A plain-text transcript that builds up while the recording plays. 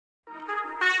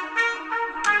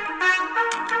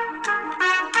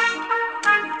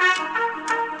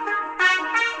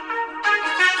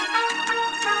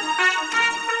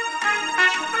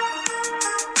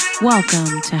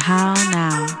Welcome to How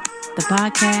Now, the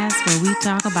podcast where we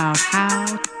talk about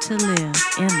how to live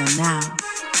in the now.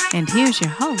 And here's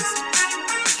your host,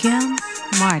 Kim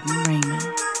Martin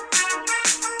Raymond.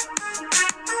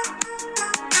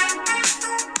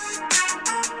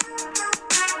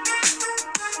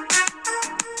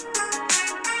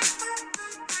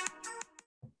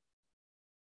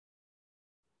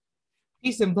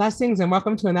 Peace and blessings, and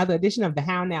welcome to another edition of the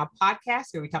How Now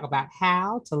podcast, where we talk about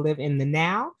how to live in the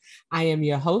now. I am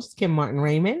your host, Kim Martin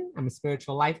Raymond. I'm a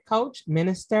spiritual life coach,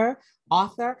 minister,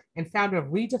 author, and founder of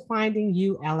Redefining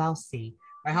You LLC.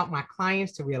 I help my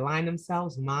clients to realign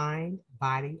themselves, mind,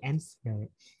 body, and spirit.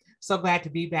 So glad to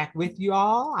be back with you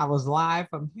all. I was live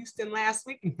from Houston last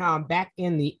week, and now I'm back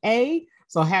in the A.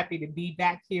 So happy to be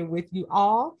back here with you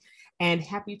all. And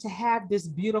happy to have this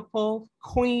beautiful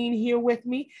queen here with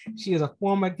me. She is a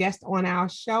former guest on our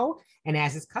show. And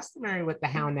as is customary with the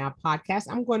How Now podcast,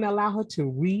 I'm going to allow her to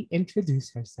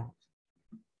reintroduce herself.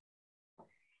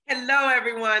 Hello,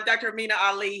 everyone. Dr. Amina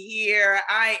Ali here.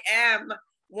 I am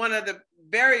one of the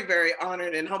very, very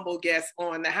honored and humble guests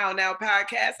on the How Now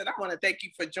podcast. And I want to thank you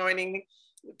for joining me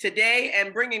today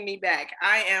and bringing me back.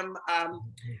 I am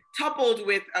coupled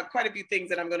with quite a few things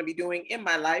that I'm going to be doing in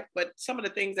my life, but some of the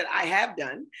things that I have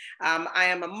done. I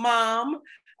am a mom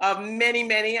of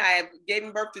many. I have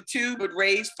given birth to 2, but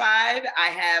raised 5. I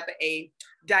have a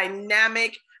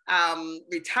dynamic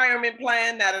retirement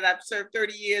plan now that I've served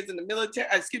 30 years in the military,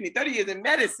 30 years in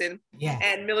medicine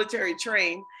and military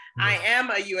trained. I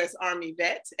am a U.S. Army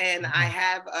vet, and I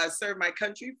have served my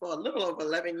country for a little over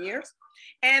 11 years.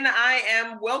 And I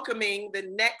am welcoming the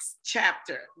next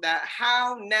chapter, the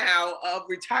how now of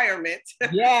retirement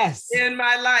in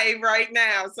my life right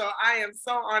now. So I am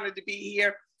so honored to be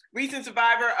here. Recent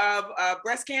survivor of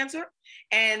breast cancer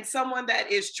and someone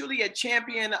that is truly a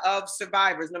champion of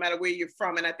survivors, no matter where you're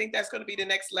from. And I think that's going to be the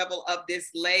next level of this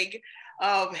leg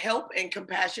of help and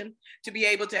compassion, to be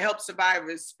able to help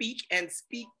survivors speak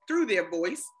through their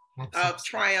voice of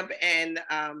triumph and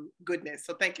goodness.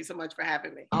 So thank you so much for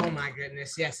having me. Oh my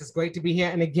goodness. Yes, it's great to be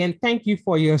here. And again, thank you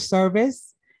for your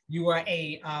service. You are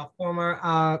a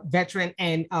former veteran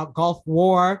and Gulf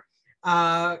War,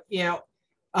 participant,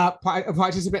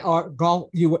 or Gulf.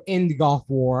 You were in the Gulf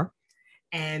War.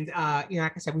 And,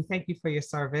 like I said, we thank you for your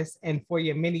service and for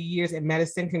your many years in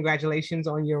medicine. Congratulations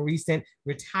on your recent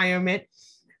retirement.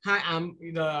 Hi,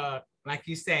 like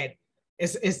you said,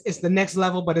 it's the next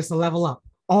level, but it's a level up.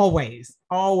 Always.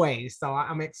 So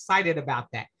I'm excited about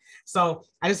that. So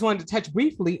I just wanted to touch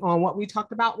briefly on what we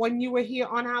talked about when you were here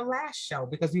on our last show,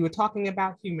 because we were talking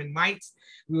about human rights.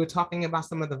 We were talking about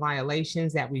some of the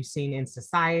violations that we've seen in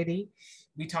society.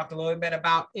 We talked a little bit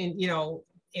about,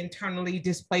 internally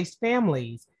displaced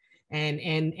families and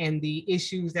the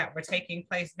issues that were taking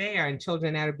place there, and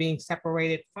children that are being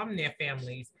separated from their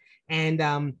families.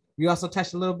 And we also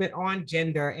touched a little bit on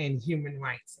gender and human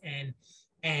rights and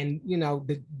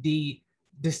the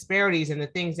disparities and the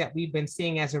things that we've been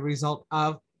seeing as a result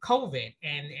of COVID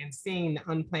and seeing the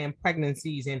unplanned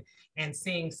pregnancies and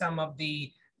seeing some of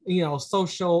the,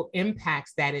 social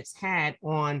impacts that it's had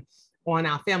on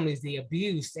our families, the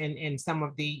abuse and some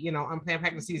of the, unplanned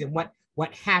pregnancies and what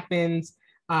happens,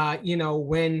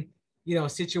 when,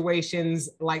 situations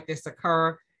like this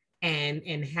occur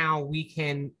and how we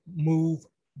can move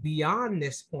beyond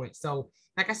this point. So,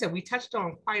 like I said, we touched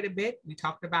on quite a bit. We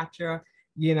talked about your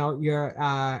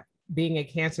being a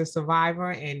cancer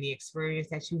survivor and the experience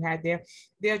that you had there.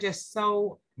 There are just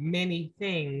so many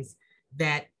things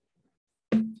that,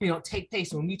 take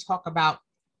place when we talk about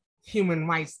human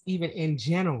rights, even in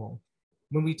general,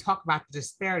 when we talk about the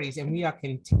disparities, and we are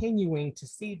continuing to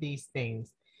see these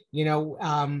things.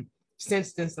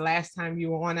 Since the last time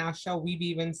you were on our show, we've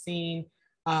even seen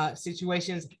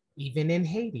situations even in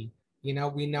Haiti. We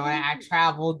know I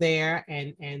traveled there,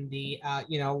 and the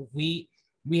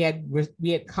we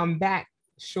had come back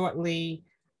shortly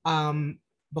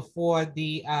before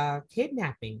the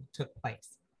kidnapping took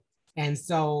place. And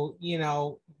so,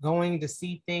 going to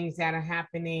see things that are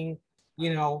happening,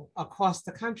 across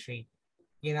the country,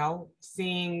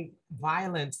 seeing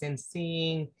violence and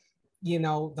seeing,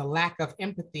 the lack of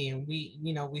empathy. And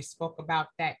we spoke about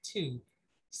that too.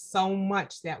 So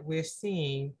much that we're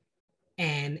seeing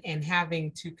and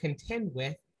having to contend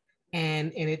with.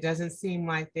 And it doesn't seem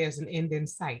like there's an end in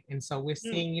sight. And so we're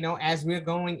seeing, as we're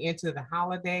going into the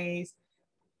holidays,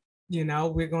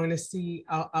 we're going to see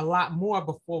a lot more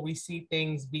before we see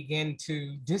things begin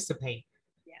to dissipate.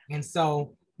 Yeah. And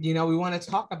so, we want to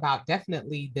talk about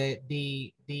definitely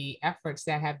the efforts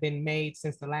that have been made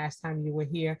since the last time you were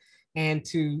here, and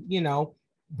to,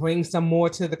 bring some more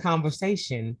to the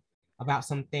conversation about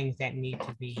some things that need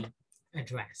to be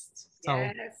addressed. So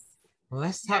Yes.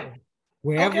 let's talk.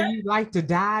 Wherever Okay. you'd like to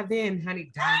dive in,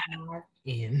 honey, dive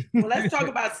in. Well, let's talk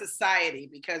about society,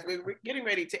 because we're getting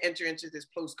ready to enter into this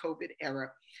post-COVID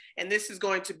era. And this is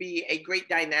going to be a great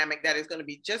dynamic that is going to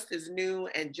be just as new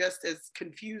and just as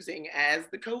confusing as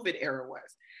the COVID era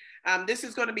was. This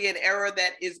is going to be an era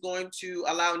that is going to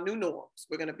allow new norms.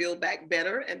 We're going to build back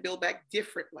better and build back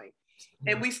differently.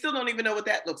 And we still don't even know what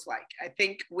that looks like. I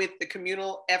think with the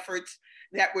communal efforts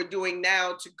that we're doing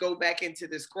now to go back into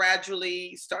this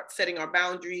gradually, start setting our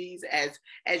boundaries,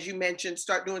 as you mentioned,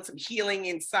 start doing some healing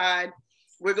inside.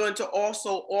 We're going to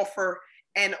also offer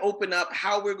and open up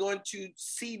how we're going to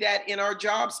see that in our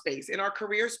job space, in our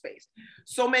career space.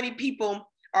 So many people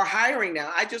are hiring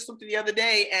now. I just looked the other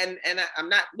day, and I'm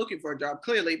not looking for a job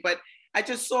clearly, but I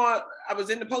just saw, I was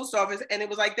in the post office and it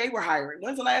was like they were hiring.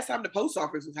 When's the last time the post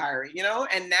office was hiring, you know?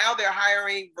 And now they're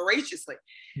hiring voraciously.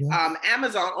 Yeah.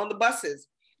 Amazon on the buses,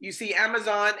 you see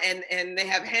Amazon, and they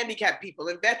have handicapped people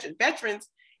and veterans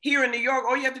here in New York.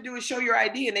 All you have to do is show your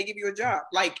ID and they give you a job.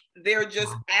 Like, they're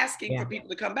just asking for people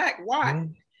to come back. Why?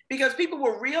 Because people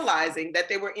were realizing that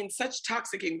they were in such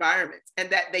toxic environments and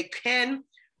that they can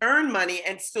earn money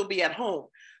and still be at home.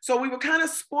 So we were kind of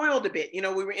spoiled a bit. You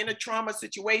know, we were in a trauma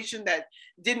situation that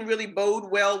didn't really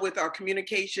bode well with our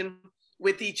communication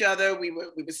with each other. We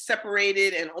were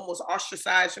separated and almost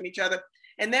ostracized from each other.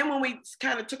 And then when we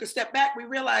kind of took a step back, we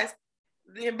realized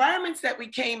the environments that we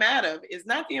came out of is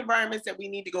not the environments that we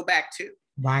need to go back to.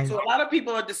 Right. So a lot of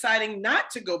people are deciding not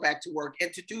to go back to work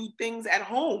and to do things at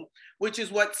home, which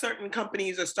is what certain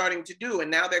companies are starting to do.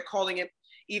 And now they're calling it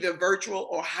either virtual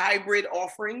or hybrid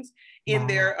offerings in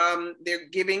their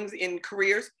givings in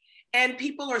careers. And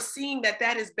people are seeing that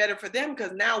that is better for them,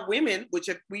 because now women, which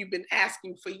we've been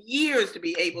asking for years to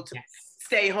be able to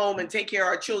stay home and take care of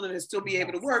our children and still be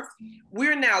able to work,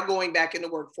 we're now going back in the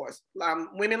workforce.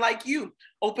 Women like you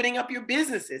opening up your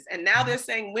businesses. And now they're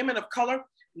saying women of color,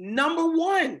 number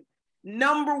one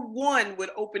with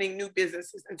opening new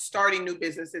businesses and starting new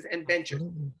businesses and ventures.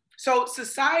 So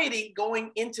society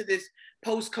going into this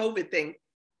post-COVID thing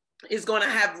is going to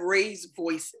have raised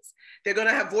voices. They're going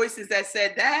to have voices that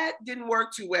said that didn't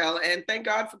work too well, and thank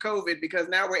God for COVID, because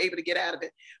now we're able to get out of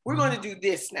it. We're going to do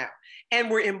this now,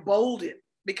 and we're emboldened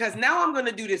because now I'm going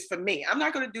to do this for me. I'm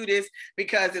not going to do this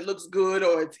because it looks good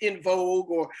or it's in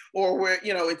vogue or where,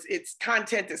 you know, it's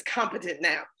content is competent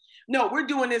now. No, we're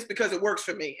doing this because it works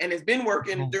for me, and it's been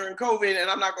working during COVID, and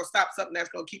I'm not going to stop something that's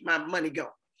going to keep my money going.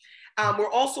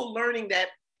 We're also learning that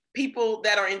people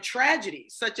that are in tragedy,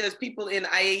 such as people in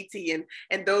Haiti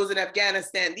and those in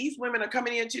Afghanistan, these women are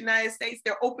coming into the United States.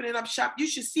 They're opening up shop. You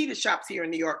should see the shops here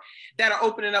in New York that are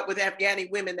opening up with Afghani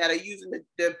women that are using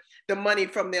the money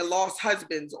from their lost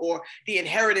husbands or the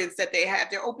inheritance that they have.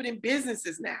 They're opening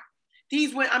businesses now.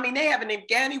 These women, I mean, they have an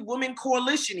Afghani women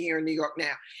coalition here in New York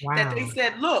now. Wow. That they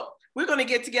said, look, we're going to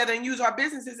get together and use our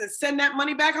businesses and send that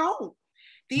money back home.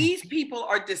 These people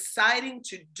are deciding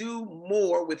to do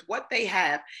more with what they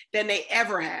have than they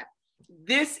ever have.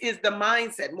 This is the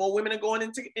mindset. More women are going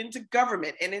into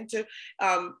government and into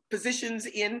positions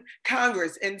in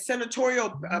Congress and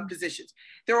senatorial positions.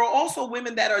 There are also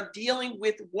women that are dealing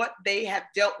with what they have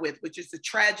dealt with, which is the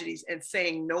tragedies, and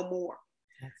saying no more.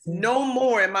 No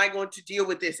more am I going to deal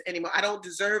with this anymore. I don't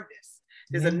deserve this.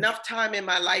 There's enough time in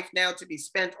my life now to be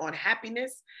spent on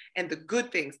happiness and the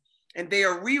good things. And they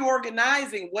are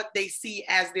reorganizing what they see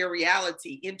as their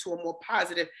reality into a more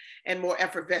positive and more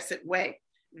effervescent way.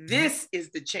 This is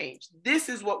the change. This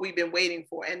is what we've been waiting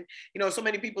for. And, you know, so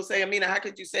many people say, Amina, how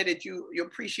could you say that you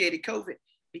appreciated COVID?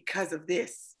 Because of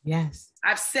this. Yes.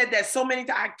 I've said that so many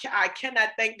times. I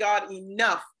cannot thank God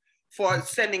enough for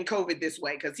sending COVID this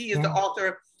way, because he is the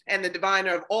author and the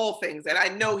diviner of all things. And I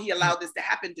know he allowed this to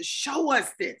happen to show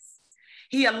us this.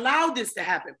 He allowed this to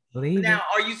happen. Now,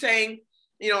 are you saying,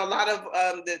 you know, a lot of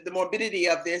the morbidity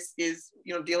of this is,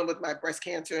 you know, dealing with my breast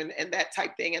cancer and that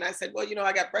type thing. And I said, well, you know,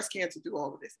 I got breast cancer through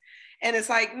all of this. And it's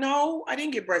like, no, I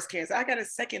didn't get breast cancer. I got a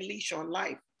second leash on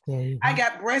life. I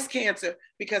got breast cancer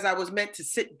because I was meant to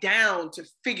sit down to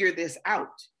figure this out.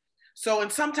 So,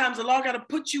 and sometimes the Lord got to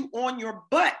put you on your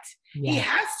butt. He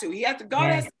has to,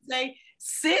 God has to say,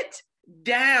 sit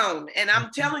down. And I'm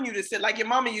telling you to sit like your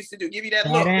mama used to do, give you that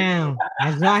look. Down.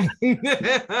 That's right.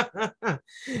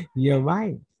 You're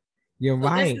right. You're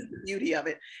right. This is the beauty of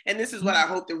it. And this is what I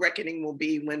hope the reckoning will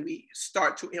be when we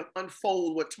start to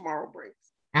unfold what tomorrow brings.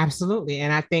 Absolutely.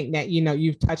 And I think that, you know,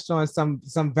 you've touched on some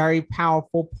very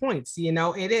powerful points. You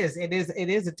know, it is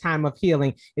a time of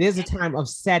healing. It is a time of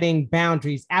setting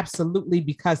boundaries. Absolutely.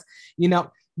 Because, you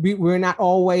know, we're not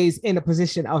always in a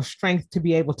position of strength to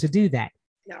be able to do that.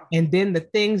 No. And then the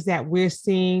things that we're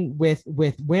seeing with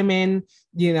women,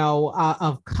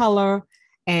 of color.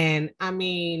 And I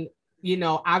mean,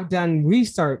 I've done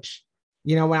research,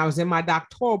 when I was in my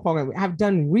doctoral program, I've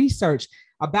done research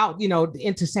about, the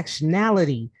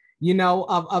intersectionality,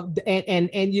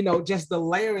 and just the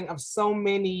layering of so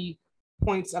many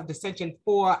points of dissension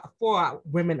for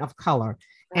women of color.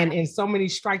 And so many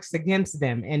strikes against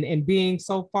them, and being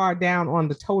so far down on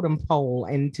the totem pole,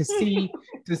 and to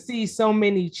see so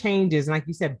many changes. And like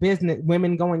you said, business,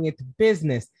 women going into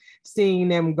business, seeing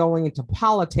them going into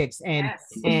politics, and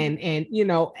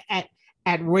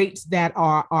at rates that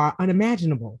are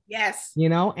unimaginable. Yes.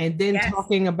 And then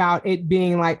talking about it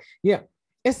being like,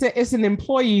 it's an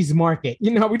employees market.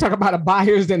 We talk about a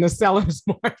buyer's and a seller's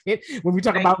market when we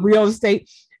talk about real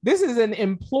estate. This is an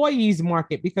employees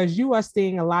market, because you are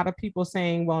seeing a lot of people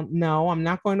saying, well, no, I'm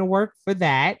not going to work for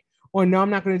that, or no,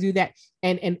 I'm not going to do that.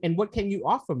 And what can you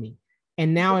offer me?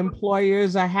 And now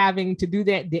employers are having to do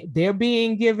that. They're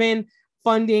being given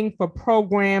funding for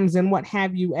programs and what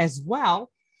have you as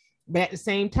well. But at the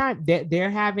same time,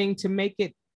 they're having to make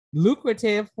it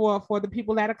lucrative for the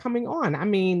people that are coming on. I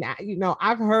mean,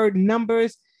 I've heard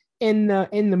numbers in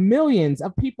the millions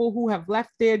of people who have left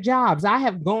their jobs. I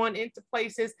have gone into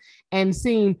places and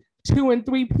seen 2 and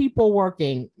 3 people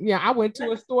working. I went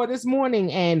to a store this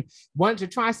morning and wanted to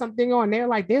try something on. They're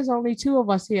like, there's only 2 of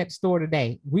us here at the store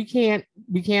today. We can't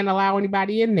allow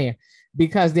anybody in there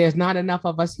because there's not enough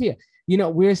of us here.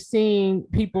 We're seeing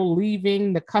people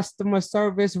leaving the customer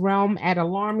service realm at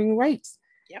alarming rates.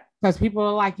 Yep. Because people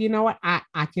are like, you know what,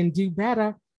 I can do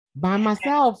better by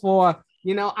myself, or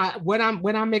what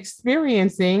I'm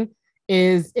experiencing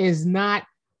is not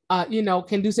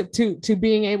conducive to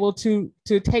being able to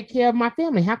take care of my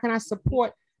family. How can I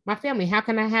support my family? How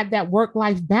can I have that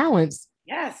work-life balance?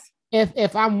 Yes.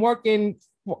 If I'm working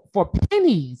for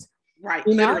pennies, right?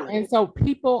 And so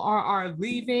people are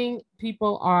leaving.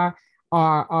 People are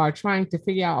trying to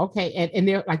figure out, okay, and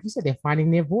they're, like you said, they're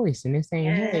finding their voice, and they're saying,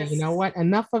 hey, you know what,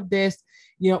 enough of this.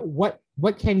 What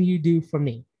can you do for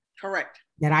me? Correct.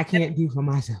 That I can't do for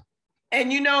myself.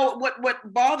 And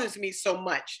what bothers me so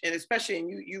much, and especially,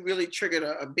 and you really triggered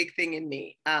a big thing in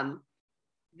me.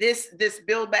 This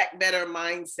Build Back Better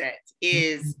mindset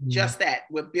is just that.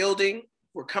 We're building,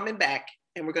 we're coming back,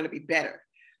 and we're going to be better.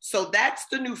 So that's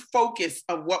the new focus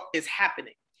of what is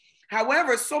happening.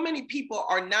 However, so many people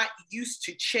are not used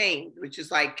to change, which is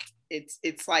like,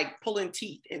 it's like pulling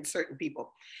teeth in certain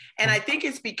people. And I think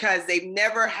it's because they've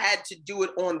never had to do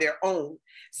it on their own.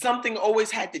 Something always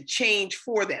had to change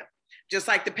for them. Just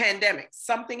like the pandemic,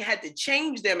 something had to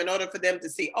change them in order for them to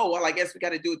see, oh, well, I guess we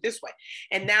got to do it this way.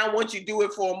 And now once you do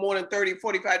it for more than 30,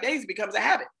 45 days, it becomes a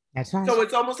habit. That's right. So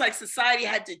it's almost like society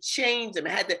had to change them,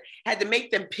 had to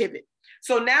make them pivot.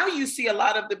 So now you see a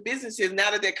lot of the businesses,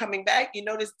 now that they're coming back, you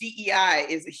notice DEI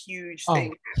is a huge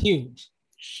thing. Huge.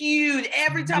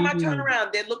 Every time I turn around,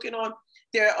 they're looking on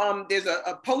there. There's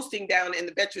a posting down in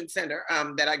the Veterans Center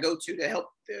that I go to help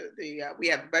we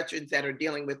have veterans that are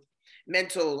dealing with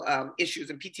mental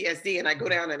issues and PTSD. And I go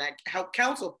down and I help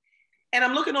counsel, and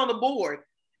I'm looking on the board,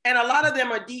 and a lot of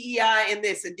them are DEI in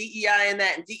this and DEI in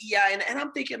that and DEI. And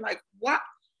I'm thinking, like, what?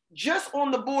 Just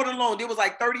on the board alone, there was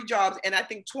like 30 jobs, and I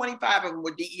think 25 of them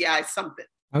were DEI something.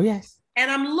 Oh, yes.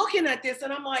 And I'm looking at this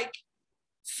and I'm like,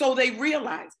 so they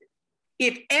realized it.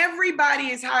 If everybody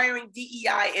is hiring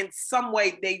DEI in some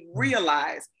way, they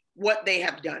realize what they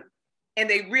have done, and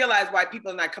they realize why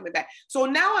people are not coming back. So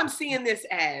now I'm seeing this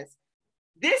as,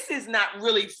 this is not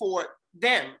really for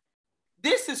them.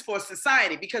 This is for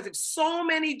society, because if so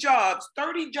many jobs,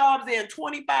 30 jobs there and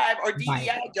 25 are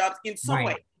DEI jobs in some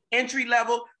way, entry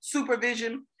level,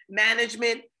 supervision,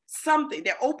 management, something.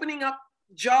 They're opening up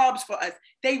jobs for us.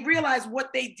 They realize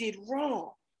what they did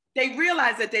wrong. They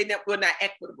realize that they were not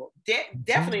equitable,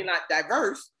 definitely not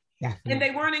diverse, and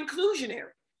they weren't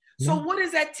inclusionary. So what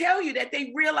does that tell you? That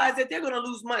they realize that they're going to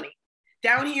lose money.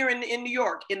 Down here in New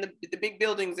York, in the big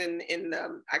buildings, in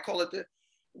I call it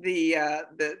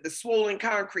the swollen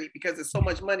concrete, because there's so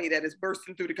much money that is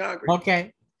bursting through the concrete.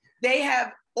 Okay. They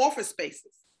have office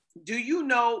spaces. Do you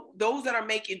know those that are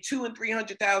making $200,000 and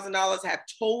 $300,000 have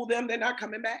told them they're not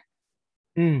coming back?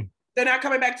 They're not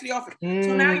coming back to the office.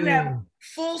 So now you have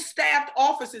full staffed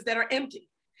offices that are empty.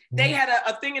 They had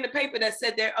a thing in the paper that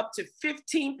said they're up to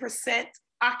 15%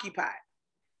 occupied.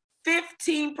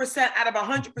 15% out of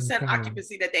 100%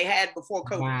 occupancy that they had before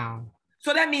COVID. Wow.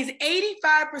 So that means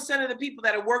 85% of the people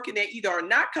that are working there either are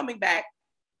not coming back,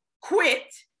 quit,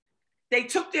 they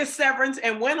took their severance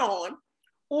and went on,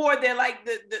 or they're like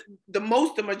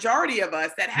the majority of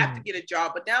us that have to get a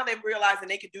job, but now they're realizing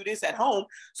they can do this at home.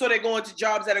 So they're going to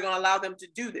jobs that are going to allow them to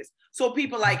do this. So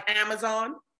people like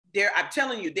Amazon, I'm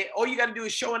telling you, all you got to do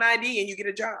is show an ID and you get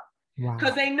a job.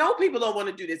 Because they know people don't want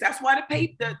to do this. That's why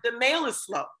the mail is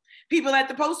slow. People at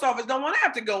the post office don't want to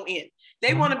have to go in.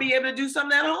 They want to be able to do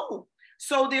something at home.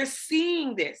 So they're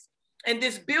seeing this. And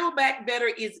this Build Back Better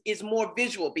is more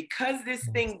visual because this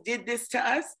thing did this to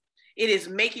us. It is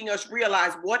making us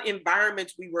realize what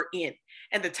environments we were in.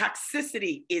 And the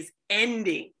toxicity is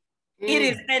ending. It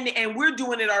is ending, and we're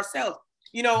doing it ourselves.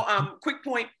 You know, quick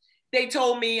point, they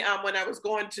told me when I was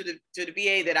going to the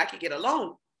VA that I could get a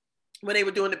loan when they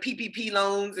were doing the PPP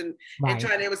loans and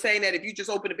they were saying that if you just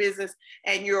open a business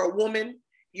and you're a woman,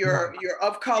 you're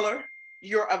of color,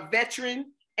 you're a veteran,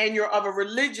 and you're of a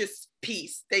religious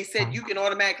piece, they said you can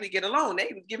automatically get a loan. They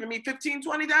were giving me $15,000,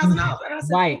 $20,000. And I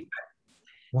said,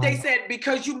 They said,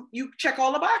 because you check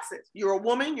all the boxes. You're a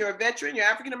woman, you're a veteran, you're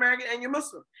African-American, and you're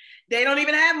Muslim. They don't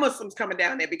even have Muslims coming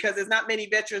down there because there's not many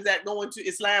veterans that go into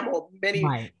Islam or many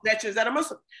veterans that are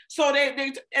Muslim. So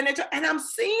and I'm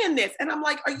seeing this and I'm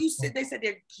like, they said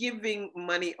they're giving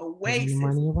money away.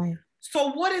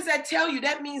 So what does that tell you?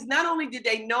 That means not only did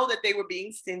they know that they were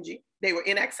being stingy, they were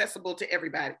inaccessible to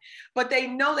everybody, but they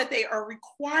know that they are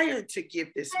required to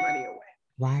give this money away.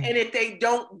 And if they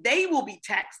don't, they will be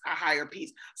taxed a higher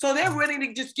piece. So they're ready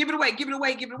to just give it away.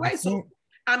 So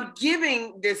I'm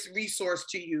giving this resource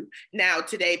to you now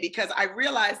today because I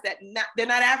realize that they're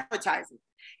not advertising.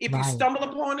 If you stumble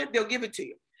upon it, they'll give it to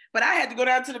you. But I had to go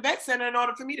down to the vet center in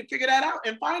order for me to figure that out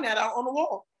and find that out on the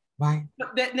wall.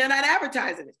 They're not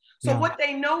advertising it. So what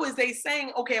they know is they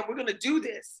saying, okay, we're going to do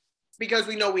this because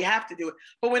we know we have to do it,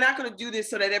 but we're not going to do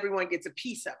this so that everyone gets a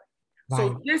piece of it.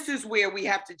 So this is where we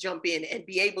have to jump in and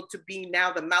be able to be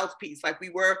now the mouthpiece, like we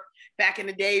were back in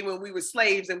the day when we were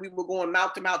slaves and we were going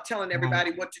mouth to mouth telling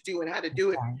everybody what to do and how to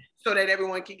do it so that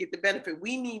everyone can get the benefit.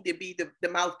 We need to be the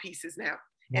mouthpieces now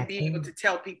and be able to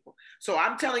tell people. So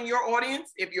I'm telling your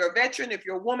audience, if you're a veteran, if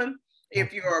you're a woman,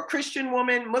 if you're a Christian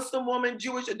woman, Muslim woman,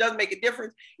 Jewish, it doesn't make a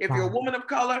difference. If you're a woman of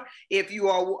color, if you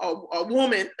are a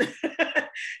woman,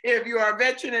 if you are a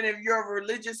veteran and if you're of a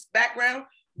religious background,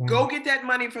 go get that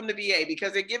money from the VA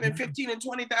because they're giving $15,000 and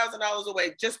 $20,000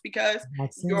 away just because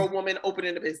you're a woman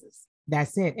opening a business.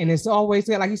 That's it. And it's always,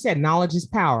 like you said, knowledge is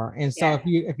power. And so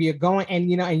if you're going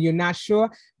and, and you're not sure,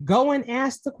 go and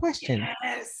ask the question.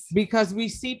 Because we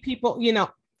see people,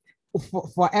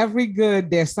 for every good,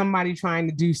 there's somebody trying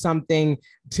to do something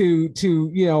to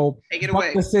take it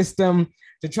away. The system,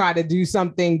 to try to do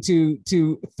something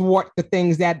to thwart the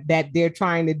things that they're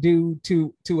trying to do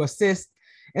to assist.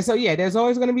 And so, there's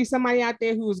always going to be somebody out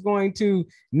there who is going to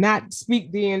not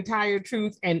speak the entire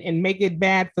truth and make it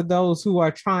bad for those who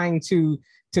are trying to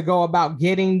go about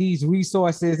getting these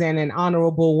resources in an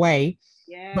honorable way.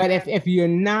 But if you're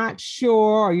not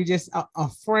sure or you're just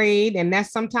afraid, and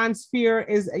that's sometimes fear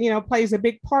is, plays a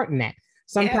big part in that.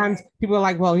 Sometimes people are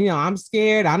like, well, I'm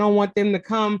scared. I don't want them to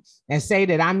come and say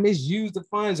that I misused the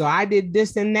funds or I did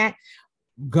this and that.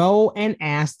 Go and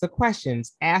ask the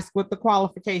questions. Ask what the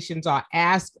qualifications are.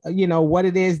 Ask, what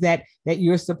it is that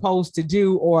you're supposed to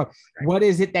do, or what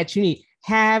is it that you need.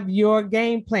 Have your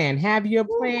game plan. Have your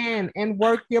plan and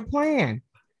work your plan.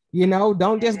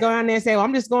 Don't just go down there and say, well,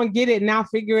 I'm just going to get it and I'll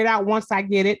figure it out once I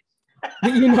get it.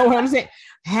 You know what I'm saying?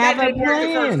 Have a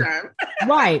plan.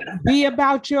 Right. Be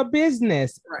about your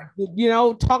business.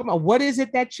 Talk about what is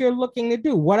it that you're looking to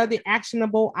do? What are the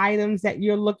actionable items that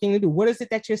you're looking to do? What is it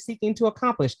that you're seeking to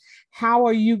accomplish? How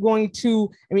are you going to,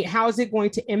 how is it going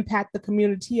to impact the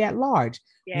community at large?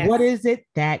 What is it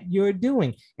that you're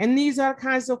doing? And these are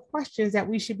kinds of questions that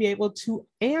we should be able to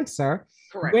answer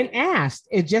when asked.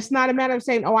 It's just not a matter of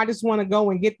saying, oh, I just want to go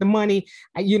and get the money.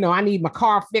 I need my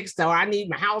car fixed or I need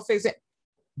my house fixed.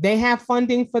 They have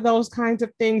funding for those kinds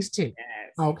of things too.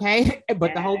 Okay.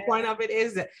 But the whole point of it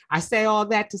is that I say all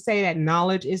that to say that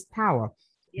knowledge is power.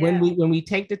 When we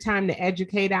take the time to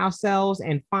educate ourselves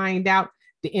and find out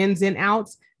the ins and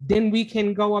outs, then we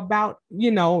can go about,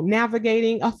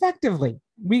 navigating effectively.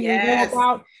 We can go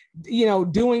about,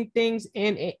 doing things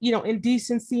in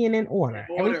decency and in order.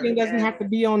 Everything doesn't have to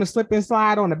be on the slip and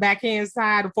slide on the backhand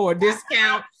side for a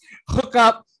discount, hook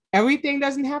up. Everything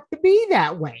doesn't have to be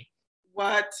that way.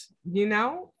 But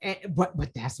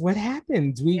that's what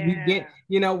happens. We get,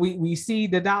 we see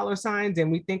the dollar signs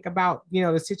and we think about,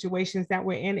 the situations that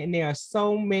we're in. And there are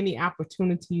so many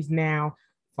opportunities now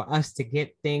for us to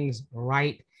get things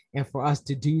right and for us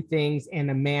to do things in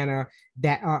a manner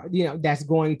that are, that's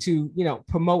going to,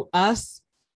 promote us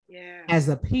as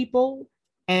a people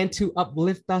and to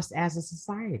uplift us as a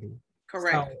society.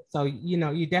 Correct. So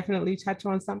you definitely touch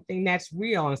on something that's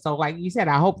real. And so, like you said,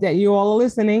 I hope that you all are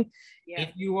listening. Yeah.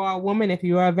 If you are a woman, if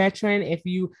you are a veteran, if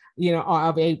you are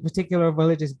of a particular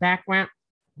religious background,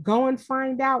 go and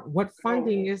find out what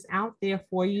funding is out there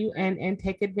for you and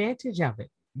take advantage of it.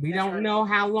 We don't know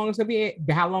how long it's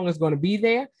going to be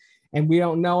there. And we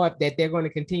don't know if that they're going to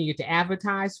continue to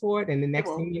advertise for it. And the next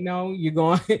thing you know, you're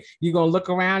going to look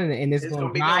around and it's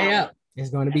going to dry up. It's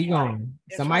going to be gone.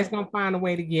 Somebody's going to find a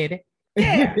way to get it.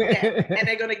 Yeah. And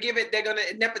they're going to give it,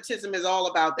 nepotism is all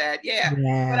about that. Yeah.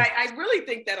 But I really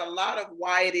think that a lot of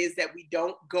why it is that we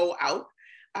don't go out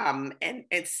and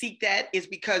seek that is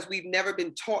because we've never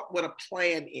been taught what a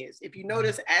plan is. If you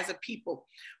notice, as a people,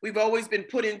 we've always been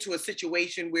put into a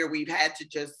situation where we've had to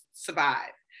just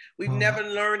survive. We've never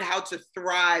learned how to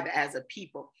thrive as a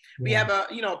people. We have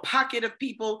a pocket of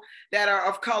people that are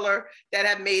of color that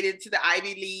have made it to the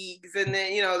Ivy Leagues and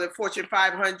the Fortune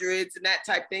 500s and that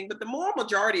type thing. But the more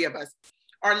majority of us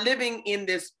are living in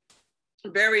this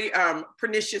very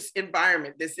pernicious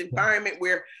environment, this environment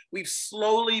where we've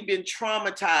slowly been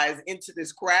traumatized into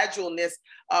this gradualness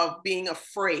of being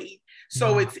afraid.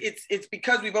 So it's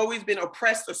because we've always been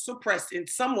oppressed or suppressed in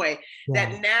some way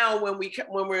that now when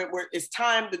it's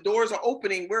time, the doors are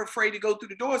opening, we're afraid to go through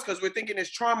the doors because we're thinking there's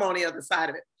trauma on the other side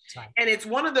of it. Right. And it's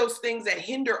one of those things that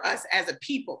hinder us as a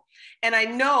people. And I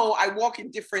know I walk in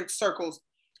different circles,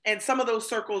 and some of those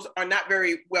circles are not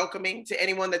very welcoming to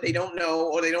anyone that they don't know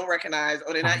or they don't recognize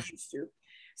or they're not used to.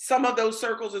 Some of those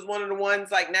circles is one of the ones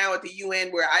like now at the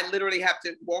UN where I literally have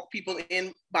to walk people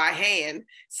in by hand,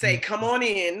 say, come on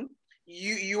in.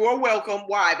 You are welcome.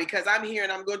 Why? Because I'm here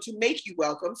and I'm going to make you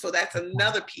welcome. So that's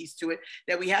another piece to it,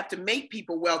 that we have to make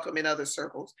people welcome in other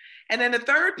circles. And then the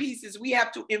third piece is we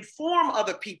have to inform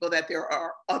other people that there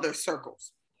are other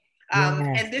circles.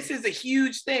 And this is a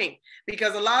huge thing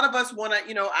because a lot of us want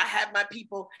to, I have my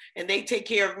people and they take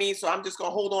care of me. So I'm just going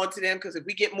to hold on to them because if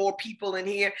we get more people in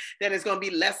here, then it's going to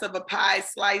be less of a pie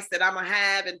slice that I'm going to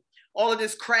have. And all of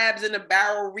this crabs in a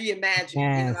barrel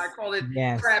reimagined. I call it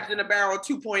crabs in a barrel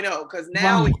 2.0 because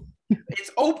now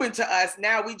it's open to us.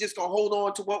 Now we just going to hold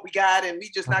on to what we got and we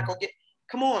just not going to get,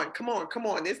 come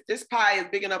on. This pie is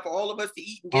big enough for all of us to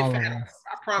eat and get fat.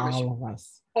 I promise you.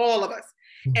 All of us.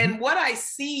 And what I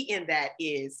see in that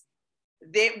is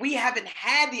that we haven't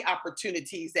had the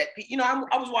opportunities that,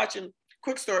 I was watching,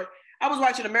 quick story, I was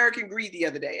watching American Greed the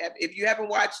other day. If you haven't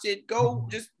watched it, go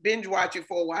just binge watch it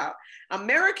for a while.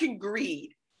 American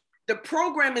Greed, the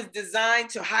program is designed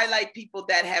to highlight people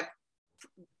that have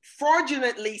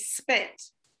fraudulently spent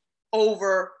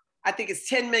over, I think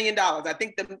it's $10 million. I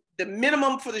think the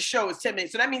minimum for the show is $10 million.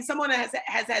 So that means someone has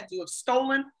had to have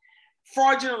stolen,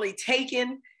 fraudulently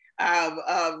taken,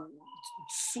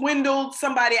 swindled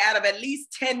somebody out of at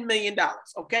least $10 million,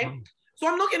 okay? So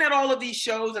I'm looking at all of these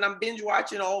shows and I'm binge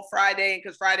watching all Friday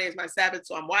because Friday is my Sabbath.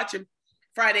 So I'm watching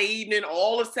Friday evening,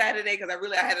 all of Saturday because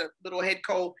I had a little head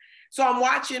cold. So I'm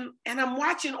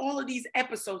watching all of these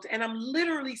episodes and I'm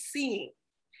literally seeing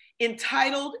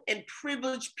entitled and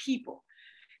privileged people.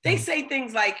 They say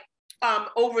things like,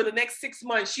 over the next 6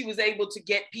 months, she was able to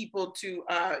get people to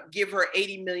give her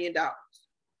 $80 million.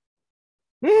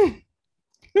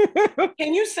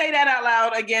 Can you say that out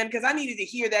loud again? Because I needed to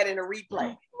hear that in a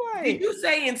replay. Right. Did you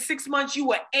say in 6 months you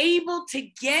were able to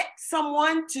get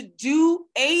someone to do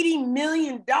 $80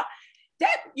 million?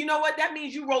 That, you know what? That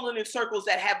means you're rolling in circles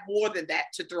that have more than that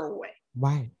to throw away.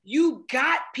 Right. You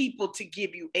got people to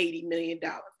give you $80 million.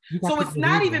 So it's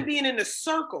not even being in a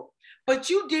circle, but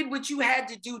you did what you had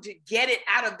to do to get it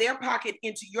out of their pocket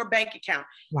into your bank account.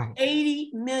 Right.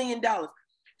 $80 million.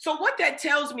 So what that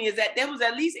tells me is that there was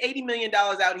at least $80 million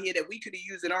out here that we could have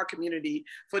used in our community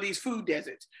for these food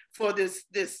deserts, for this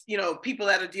people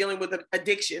that are dealing with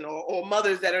addiction or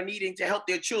mothers that are needing to help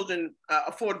their children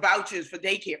afford vouchers for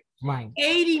daycare. Right.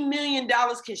 $80 million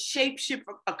can shape-shift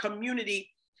a community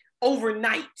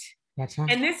overnight. That's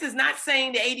right. And this is not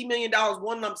saying the $80 million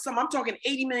one lump sum. I'm talking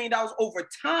 $80 million over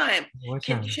time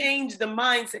can change the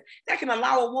mindset. That can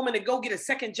allow a woman to go get a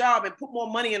second job and put more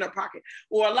money in her pocket,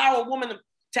 or allow a woman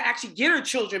to actually get her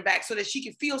children back so that she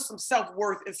can feel some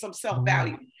self-worth and some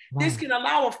self-value. Right. This can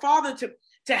allow a father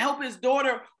to help his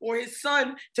daughter or his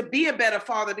son to be a better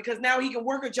father because now he can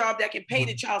work a job that can pay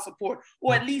the child support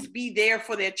or at least be there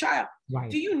for their child. Right.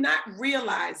 Do you not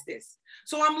realize this?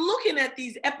 So I'm looking at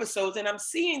these episodes and I'm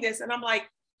seeing this and I'm like,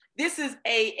 this is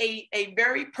a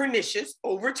very pernicious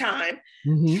over time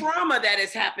trauma that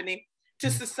is happening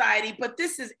to society, but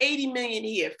this is 80 million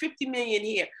here, 50 million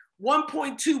here,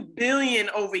 1.2 billion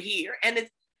over here. And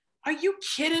are you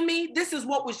kidding me? This is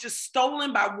what was just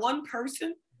stolen by one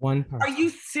person? One person. Are you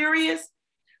serious?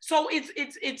 So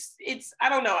it's I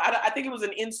don't know. I think it was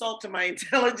an insult to my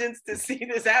intelligence to see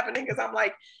this happening, because I'm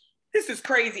like, this is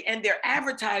crazy. And they're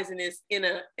advertising this in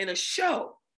a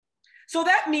show. So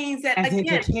that means that, as again,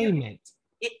 entertainment.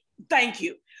 Thank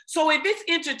you. So if it's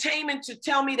entertainment to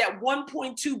tell me that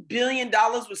 $1.2 billion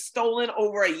was stolen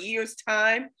over a year's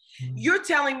time, you're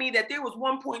telling me that there was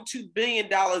 $1.2 billion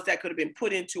that could have been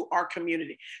put into our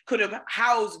community, could have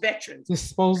housed veterans.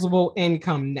 Disposable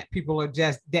income that people are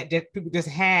just, that people just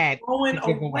had. Throwing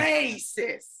away,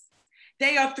 sis.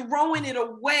 They are throwing it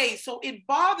away. So it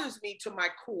bothers me to my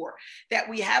core that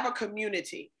we have a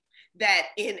community that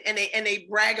and they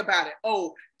brag about it.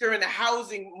 Oh, during the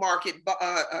housing market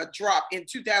drop in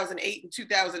 2008 and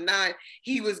 2009,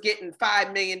 he was getting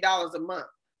 $5 million a month.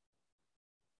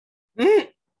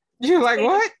 You're like,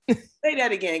 what? Say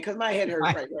that again, because my head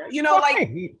hurts right now. You know, like,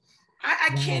 I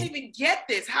can't even get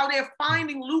this, how they're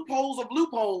finding loopholes of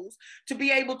loopholes to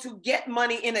be able to get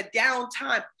money in a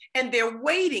downtime. And they're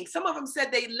waiting. Some of them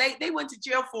said they went to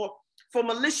jail for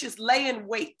malicious lay in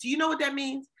wait. Do you know what that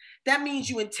means? That means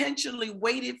you intentionally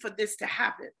waited for this to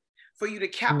happen, for you to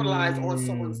capitalize on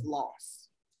someone's loss.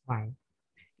 Right.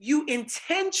 You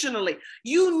intentionally,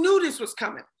 you knew this was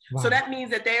coming. Right. So that means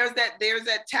that there's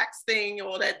that tax thing,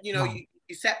 or that, you know, right.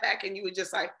 you sat back and you were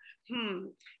just like,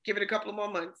 give it a couple of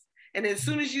more months. And as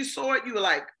soon as you saw it, you were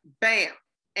like, bam.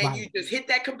 And right. you just hit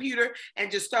that computer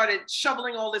and just started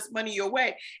shoveling all this money your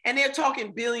way. And they're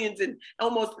talking billions and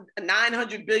almost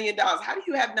 $900 billion. How do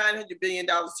you have $900 billion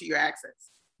to your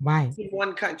access? Right. In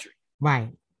one country. Right.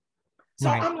 So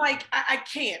right. I'm like, I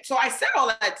can't. So I said all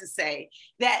that to say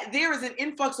that there is an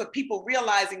influx of people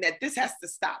realizing that this has to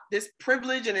stop. This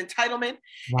privilege and entitlement,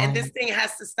 right. and this thing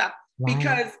has to stop. Right.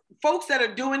 Because folks that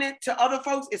are doing it to other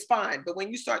folks is fine. But when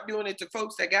you start doing it to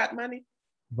folks that got money,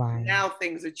 right. now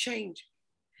things are changing.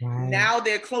 Right. Now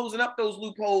they're closing up those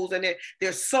loopholes, and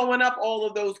they're sewing up all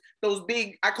of those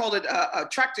big, I call it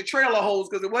tractor trailer holes,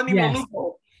 because it wasn't even a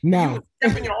loophole. No. You were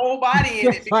stepping your whole body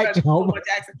in it because so much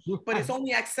access. But it's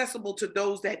only accessible to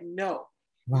those that know.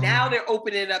 Right. Now they're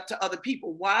opening it up to other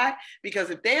people. Why?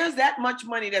 Because if there's that much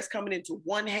money that's coming into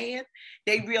one hand,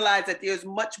 they realize that there's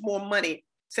much more money,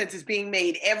 since it's being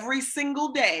made every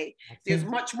single day. There's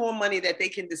much more money that they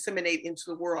can disseminate into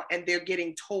the world, and they're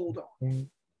getting told on.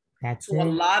 So a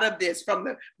lot of this, from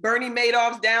the Bernie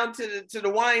Madoffs down to the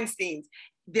Weinsteins,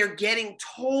 they're getting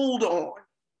told on.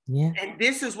 Yeah. And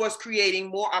this is what's creating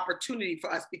more opportunity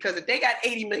for us, because if they got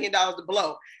 $80 million to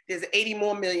blow, there's 80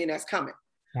 more million that's coming.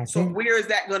 So where is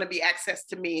that going to be access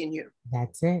to me and you?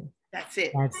 That's it. That's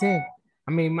it. That's it.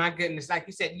 I mean, my goodness, like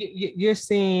you said, you're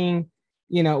seeing,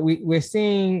 you know, we're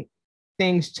seeing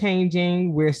things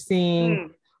changing. We're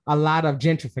seeing a lot of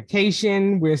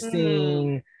gentrification. We're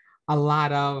seeing a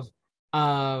lot of,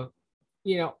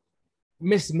 you know,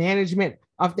 mismanagement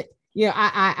of the, you know,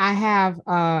 I have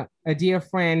a dear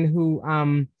friend who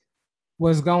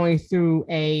was going through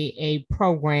a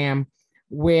program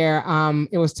where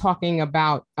it was talking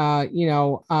about, you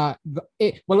know,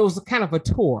 it was kind of a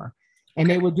tour, and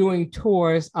they were doing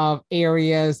tours of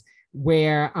areas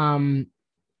where,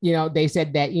 you know, they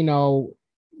said that, you know,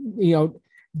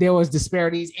 there was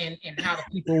disparities in how the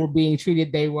people were being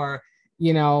treated. They were,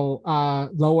 you know,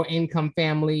 lower income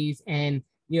families, and,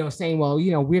 you know, saying, well,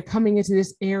 you know, we're coming into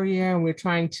this area and we're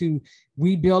trying to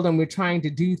rebuild, and we're trying to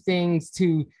do things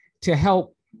to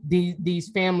help these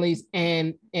families.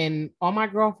 And all my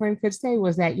girlfriend could say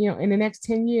was that, you know, in the next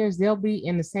 10 years, they'll be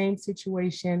in the same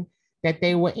situation that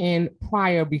they were in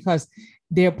prior, because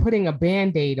they're putting a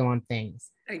Band-Aid on things.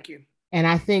 Thank you. And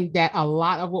I think that a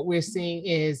lot of what we're seeing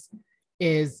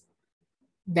is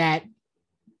that,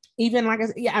 even like I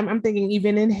said, I'm thinking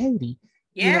even in Haiti,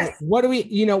 yes. You know, what do we,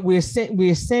 you know, we're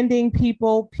sending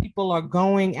people are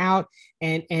going out,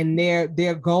 and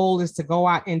their goal is to go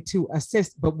out and to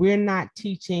assist, but we're not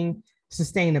teaching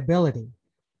sustainability.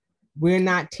 We're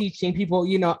not teaching people,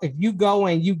 you know, if you go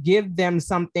and you give them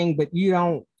something, but you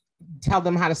don't tell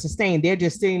them how to sustain, they're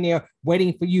just sitting there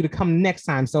waiting for you to come next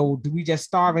time. So do we just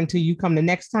starve until you come the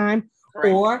next time?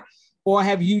 Right. Or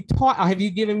have you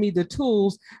given me the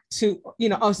tools to, you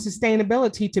know, of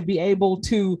sustainability to be able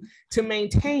to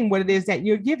maintain what it is that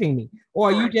you're giving me?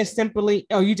 Or are you just simply,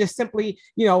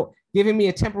 you know, giving me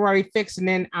a temporary fix, and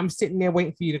then I'm sitting there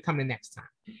waiting for you to come the next time?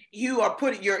 You're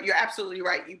absolutely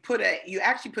right. You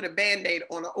actually put a Band-Aid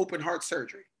on an open heart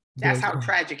surgery. That's how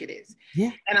tragic it is.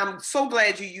 Yeah. And I'm so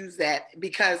glad you use that,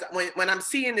 because when I'm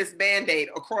seeing this Band-Aid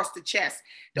across the chest,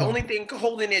 the only thing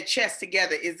holding their chest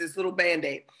together is this little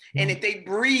Band-Aid. And if they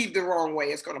breathe the wrong way,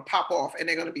 it's going to pop off and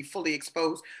they're going to be fully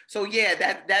exposed. So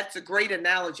yeah, that's a great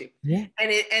analogy. Yeah. And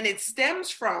it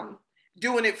stems from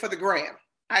doing it for the gram.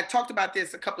 I talked about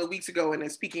this a couple of weeks ago in a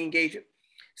speaking engagement.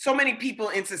 So many people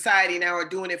in society now are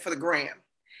doing it for the gram.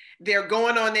 They're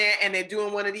going on there and they're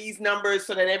doing one of these numbers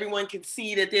so that everyone can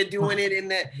see that they're doing it in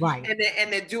the right.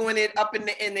 And they're doing it up in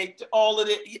the and they all of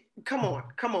it. Come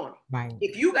on. Right.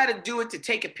 If you got to do it to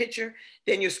take a picture,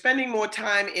 then you're spending more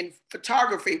time in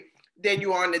photography than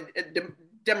you are in the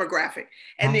demographic,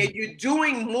 and then you're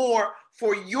doing more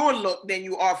for your look than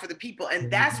you are for the people,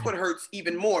 and that's what hurts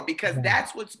even more because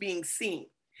that's what's being seen.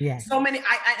 Yes. So many.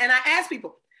 I ask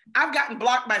people. I've gotten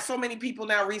blocked by so many people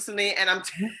now recently, and I'm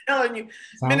telling you,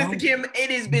 Minister Kim, it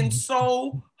has been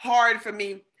so hard for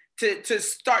me to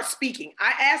start speaking.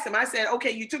 I asked him, I said,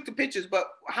 okay, you took the pictures, but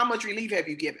how much relief have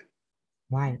you given?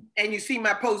 Right. And you see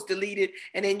my post deleted,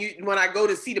 and then when I go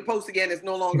to see the post again, it's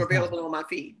no longer available on my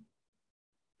feed.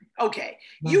 Okay,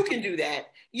 you can do that.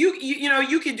 You know,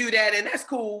 you can do that, and that's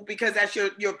cool because that's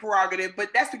your prerogative, but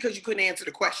that's because you couldn't answer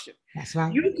the question. That's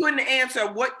right. You couldn't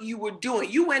answer what you were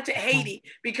doing. You went to Haiti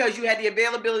because you had the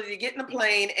availability to get in a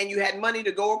plane and you had money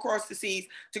to go across the seas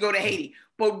to go to Haiti.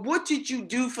 But what did you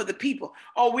do for the people?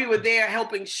 Oh, we were there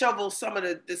helping shovel some of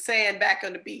the sand back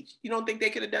on the beach. You don't think they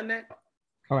could have done that?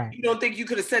 Correct. You don't think you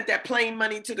could have sent that plane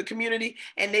money to the community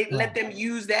and they let them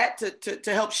use that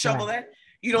to help shovel that?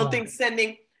 You don't think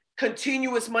sending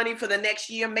continuous money for the next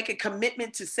year, make a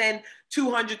commitment to send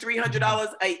 $200,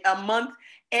 $300 a month,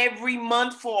 every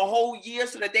month for a whole year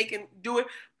so that they can do it,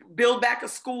 build back a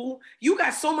school. You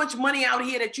got so much money out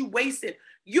here that you wasted.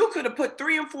 You could have put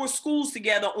 3 and 4 schools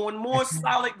together on more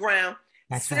solid ground,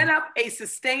 set up a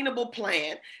sustainable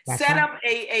plan, set up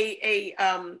a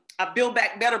Build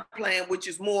Back Better plan, which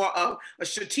is more of a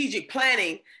strategic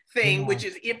planning thing, which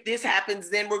is if this happens,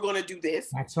 then we're going to do this.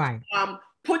 That's right.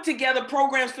 Put together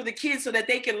programs for the kids so that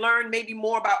they can learn maybe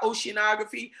more about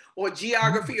oceanography or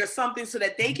geography or something so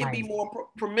that they can be more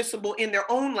permissible in their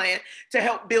own land to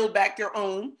help build back their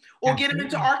own, or get them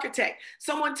into architect.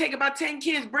 Someone take about 10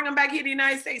 kids, bring them back here to the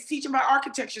United States, teach them about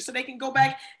architecture so they can go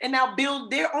back and now build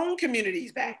their own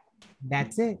communities back.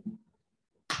 That's it.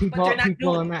 People are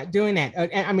not doing that.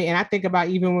 I mean, and I think about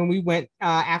even when we went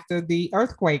after the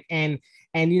earthquake and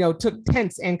took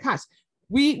tents and cots.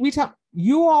 We talk.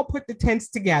 You all put the tents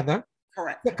together.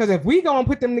 Correct. Because if we go and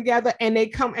put them together and they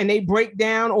come and they break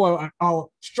down, or a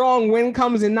strong wind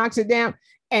comes and knocks it down,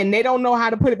 and they don't know how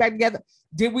to put it back together,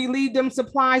 did we leave them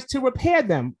supplies to repair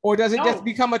them? Or does it just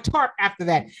become a tarp after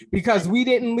that? Because we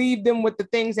didn't leave them with the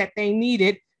things that they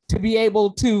needed to be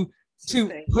able to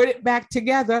put it back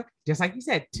together, just like you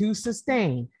said, to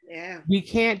sustain. Yeah. We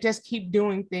can't just keep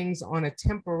doing things on a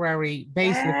temporary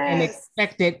basis and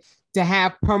expect it to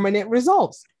have permanent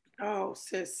results. Oh,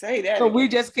 sis, say that. So we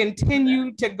just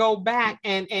continue to go back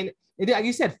and like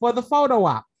you said, for the photo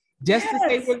op, just to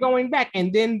say we're going back.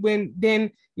 And then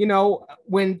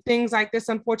when things like this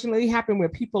unfortunately happen, where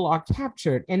people are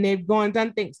captured and they've gone and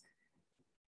done things,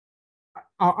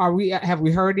 have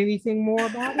we heard anything more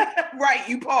about it? Right,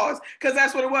 you pause because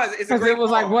that's what it was. Because it was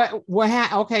like what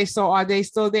happened? Okay, so are they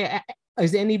still there?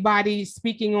 Is anybody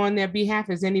speaking on their behalf?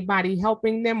 Is anybody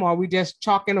helping them? Or are we just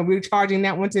we're charging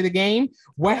that one to the game?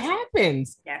 What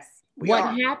happens? Yes.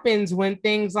 What happens when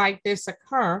things like this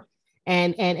occur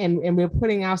and we're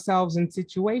putting ourselves in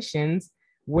situations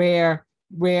where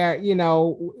we're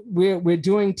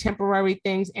doing temporary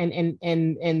things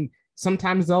and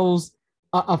sometimes those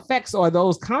effects or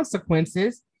those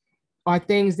consequences are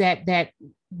things that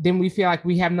then we feel like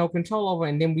we have no control over,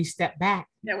 and then we step back.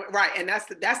 Yeah, right. And that's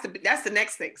the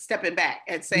next thing, stepping back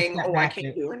and saying, I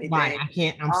can't do anything. Right, I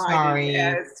can't, I'm sorry.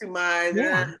 It's too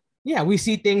much. Yeah, we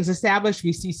see things established.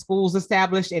 We see schools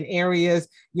established in areas,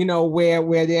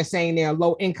 where they're saying they're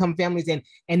low income families, and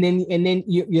then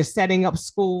you're setting up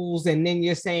schools, and then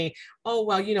you're saying, oh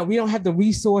well, we don't have the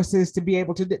resources to be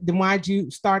able to. Then why'd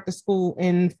you start the school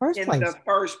in the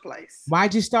first place?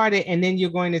 Why'd you start it? And then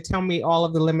you're going to tell me all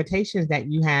of the limitations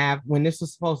that you have when this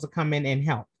was supposed to come in and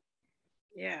help.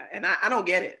 Yeah, and I don't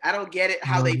get it. I don't get it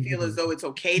how they feel as though it's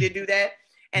okay to do that.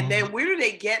 And then where do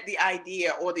they get the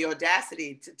idea or the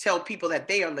audacity to tell people that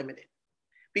they are limited?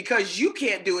 Because you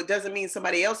can't do it doesn't mean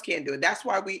somebody else can't do it. That's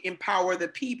why we empower the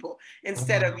people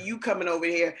instead of you coming over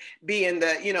here being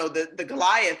the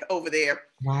Goliath over there.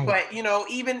 Right. But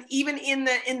even in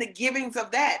the givings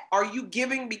of that, are you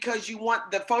giving because you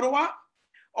want the photo op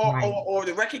or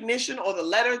the recognition or the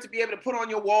letter to be able to put on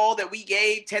your wall that we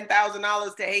gave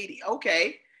 $10,000 to Haiti?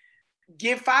 Okay.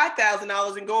 Give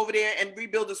 $5,000 and go over there and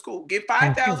rebuild the school. Give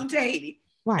 $5,000 to Haiti,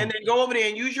 and then go over there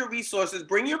and use your resources.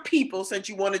 Bring your people, since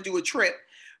you want to do a trip.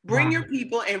 Bring your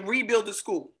people and rebuild the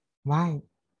school. Right.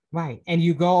 And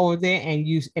you go over there and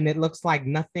it looks like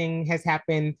nothing has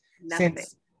happened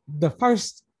since the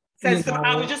first Since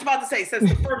I was just about to say, since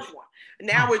the first one.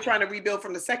 Now we're trying to rebuild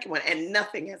from the second one, and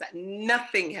nothing has happened.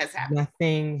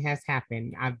 Nothing has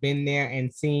happened. I've been there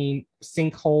and seen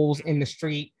sinkholes in the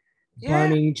street,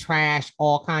 burning trash,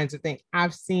 all kinds of things.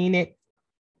 I've seen it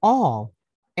all.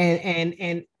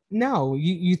 And no,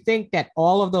 you think that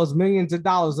all of those millions of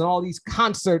dollars and all these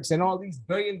concerts and all these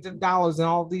billions of dollars and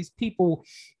all these people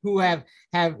who have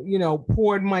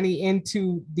poured money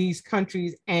into these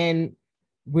countries, and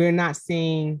we're not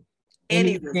seeing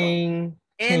anything.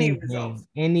 Any results.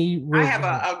 I have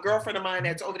a girlfriend of mine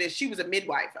that's over there. She was a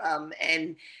midwife,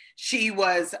 and she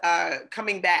was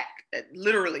coming back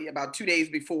literally about 2 days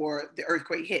before the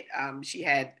earthquake hit. She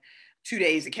had 2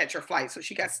 days to catch her flight, so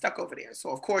she got stuck over there.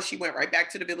 So of course she went right back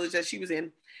to the village that she was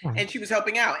in, and she was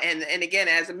helping out. And again,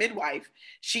 as a midwife,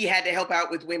 she had to help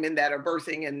out with women that are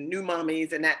birthing and new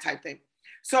mommies and that type thing.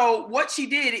 So what she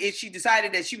did is she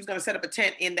decided that she was going to set up a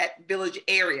tent in that village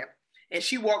area, and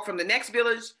she walked from the next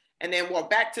village and then walked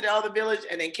back to the other village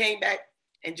and then came back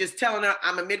and just telling her,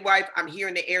 I'm a midwife, I'm here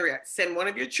in the area. Send one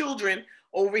of your children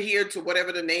over here to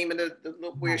whatever the name of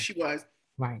where she was.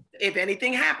 Right. If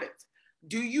anything happens.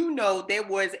 Do you know there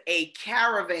was a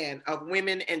caravan of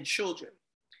women and children,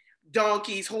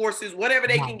 donkeys, horses, whatever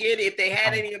they can get, if they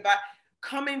had any about,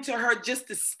 coming to her just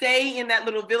to stay in that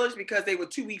little village because they were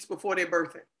 2 weeks before their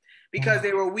birthing. Because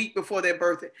they were a week before their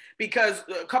birthday, because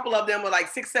a couple of them were like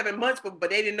 6-7 months, but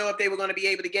they didn't know if they were going to be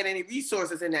able to get any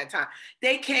resources in that time.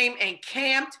 They came and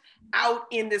camped out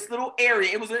in this little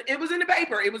area. It was in the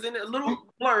paper. It was in a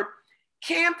little blurb.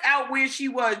 Camped out where she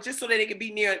was just so that they could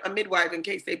be near a midwife in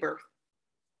case they birth.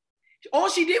 All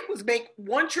she did was make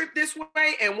one trip this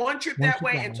way and one trip that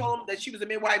way, and told them that she was a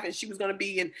midwife and she was going to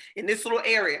be in this little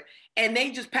area. And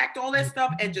they just packed all that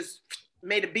stuff and just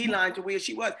made a beeline to where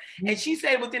she was. And she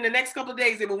said within the next couple of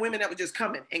days, there were women that were just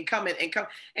coming and coming and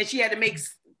coming. And she had to make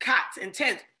cots and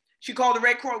tents. She called the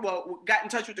Red Cross, got in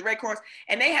touch with the Red Cross,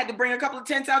 and they had to bring a couple of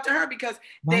tents out to her because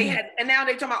they had, and now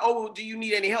they're talking about, oh, do you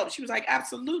need any help? She was like,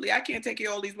 absolutely. I can't take care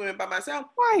of all these women by myself.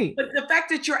 Right. But the fact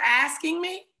that you're asking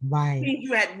me means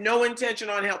you had no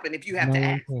intention on helping if you have to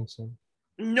ask.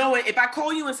 No, if I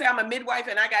call you and say I'm a midwife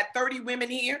and I got 30 women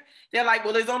here, they're like,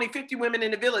 well, there's only 50 women in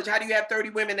the village. How do you have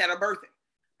 30 women that are birthing?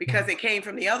 Because they came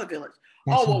from the other village.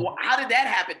 Well, how did that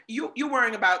happen? You're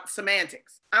worrying about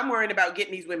semantics. I'm worrying about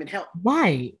getting these women help.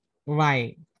 Right.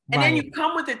 And then you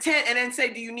come with a tent and then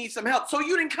say, do you need some help? So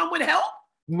you didn't come with help?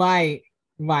 Right.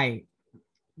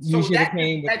 You should have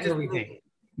came with everything.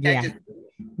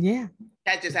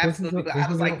 That just absolutely. I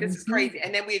was like, this is crazy.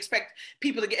 And then we expect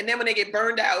people to get, and then when they get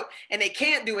burned out and they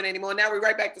can't do it anymore, now we're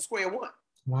right back to square one.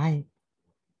 Right.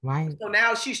 So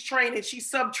now she's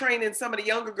sub-training some of the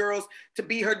younger girls to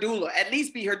be her doula, at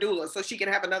least be her doula, so she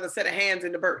can have another set of hands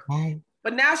in the birth. Right.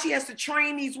 But now she has to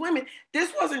train these women.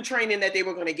 This wasn't training that they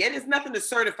were going to get. It's nothing to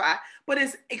certify, but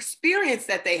it's experience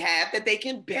that they have that they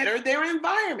can better their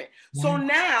environment. Yeah. So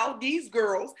now these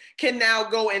girls can now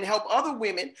go and help other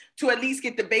women to at least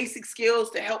get the basic skills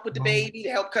to help with the baby,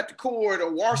 to help cut the cord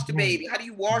or wash the baby. How do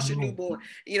you wash a newborn?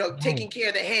 Taking care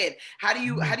of the head. How do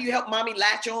you help mommy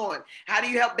latch on? How do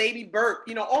you help baby burp?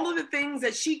 All of the things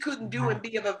that she couldn't do and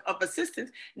be of assistance.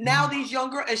 Now these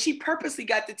young girls, and she purposely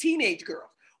got the teenage girls.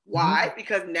 Why?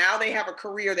 Because now they have a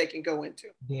career they can go into.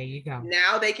 There you go.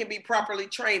 Now they can be properly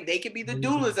trained. They can be the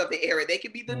doulas of the area. They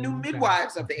can be the new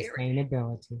midwives of the area.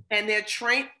 Sustainability. And they're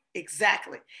trained.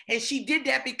 Exactly. And she did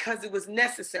that because it was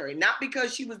necessary, not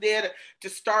because she was there to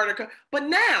start her. But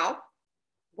now,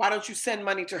 why don't you send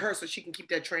money to her so she can keep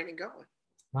that training going?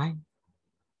 Right.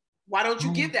 Why don't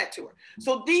you give that to her?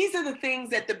 So these are the things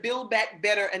that the Build Back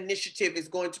Better initiative is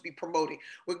going to be promoting.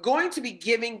 We're going to be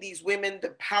giving these women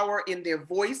the power in their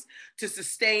voice to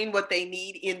sustain what they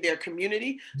need in their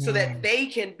community so that they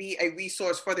can be a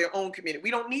resource for their own community.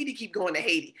 We don't need to keep going to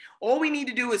Haiti. All we need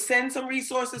to do is send some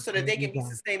resources so that they can be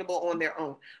sustainable on their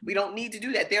own. We don't need to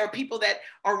do that. There are people that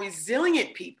are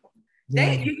resilient people.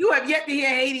 You have yet to hear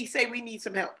Haiti say we need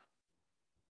some help.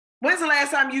 When's the last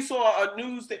time you saw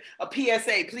a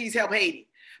PSA, please help Haiti?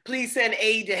 Please send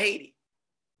aid to Haiti.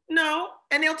 No,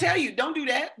 and they'll tell you, don't do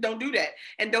that, don't do that.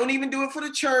 And don't even do it for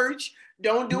the church.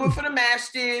 Don't do it for the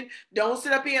masjid. Don't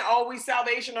sit up here and always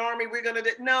Salvation Army.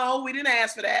 No, we didn't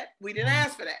ask for that. We didn't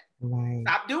ask for that. Right.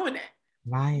 Stop doing that.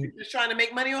 Right. We're just trying to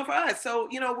make money off of us. So,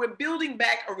 we're building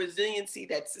back a resiliency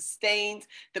that sustains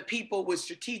the people with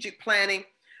strategic planning,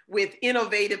 with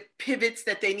innovative pivots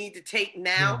that they need to take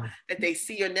now that they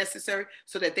see are necessary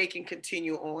so that they can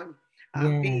continue on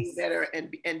being better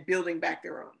and building back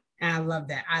their own. I love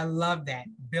that.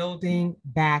 Building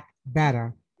back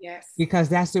better. Yes. Because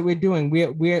that's what we're doing.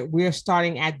 We're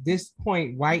starting at this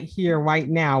point right here, right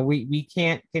now. We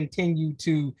can't continue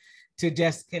to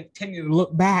just continue to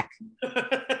look back.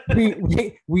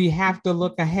 we have to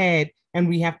look ahead, and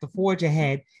we have to forge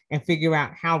ahead and figure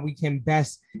out how we can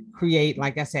best create,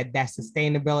 like I said, that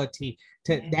sustainability,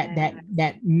 to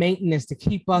that maintenance to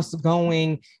keep us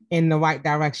going in the right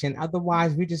direction.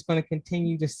 Otherwise, we're just going to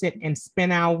continue to sit and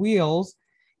spin our wheels,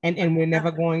 and we're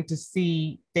never going to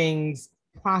see things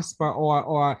prosper,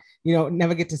 or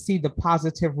never get to see the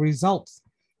positive results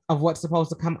of what's supposed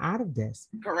to come out of this.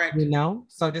 Correct.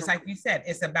 So just like you said,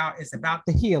 it's about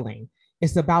the healing.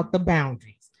 It's about the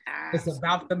boundaries. Absolutely. It's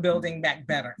about the building back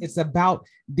better. It's about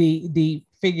the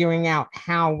figuring out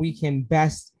how we can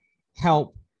best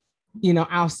help,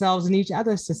 ourselves and each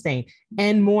other sustain.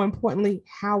 And more importantly,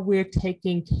 how we're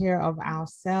taking care of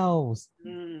ourselves.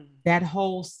 That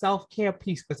whole self-care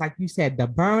piece, because like you said, the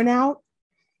burnout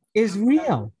is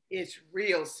real. It's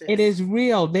real, sis. It is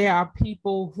real. There are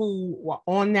people who were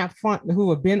on that front, who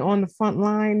have been on the front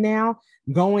line now,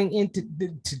 going into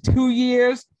to 2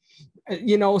 years,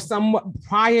 somewhat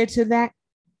prior to that,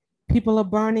 people are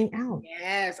burning out.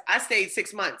 Yes, I stayed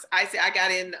 6 months. I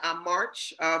got in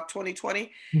March of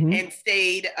 2020 and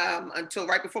stayed until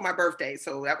right before my birthday.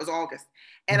 So that was August.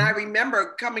 And I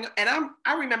remember coming, and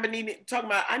I remember talking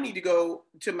about, I need to go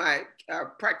to my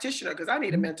practitioner because I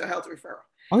need a mental health referral.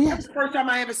 Oh, yes. That's the first time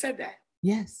I ever said that.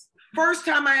 Yes. First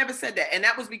time I ever said that. And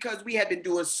that was because we had been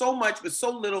doing so much with so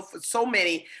little for so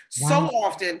many, so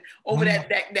often over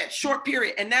that short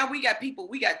period. And now we got 2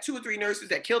 or 3 nurses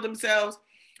that killed themselves.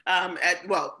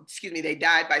 They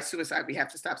died by suicide. We have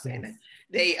to stop saying that.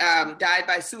 They died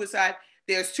by suicide.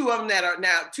 There's 2 of them that are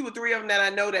now, 2 or 3 of them that I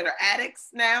know that are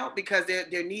addicts now because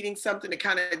they're needing something to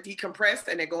kind of decompress,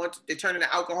 and they're turning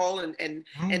to alcohol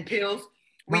and pills.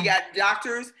 We got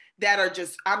doctors that are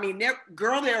just,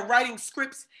 they're writing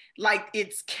scripts like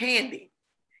it's candy,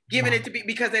 giving it to be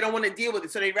because they don't want to deal with it.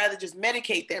 So they'd rather just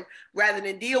medicate them rather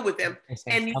than deal with them.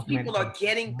 And these people are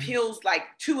getting pills like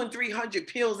 200 and 300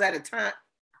 pills at a time.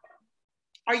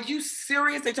 Are you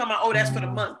serious? They're talking about, that's for the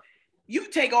month. You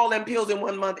take all them pills in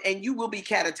 1 month and you will be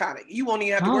catatonic. You won't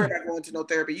even have to worry about going to no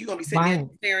therapy. You're going to be sitting there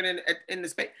staring in the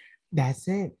space. That's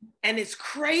it. And it's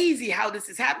crazy how this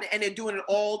is happening. And they're doing it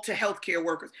all to healthcare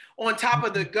workers. On top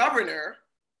of the governor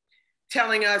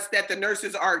telling us that the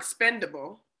nurses are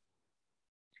expendable.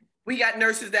 We got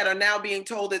nurses that are now being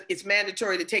told that it's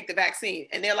mandatory to take the vaccine.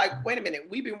 And they're like, wait a minute,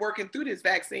 we've been working through this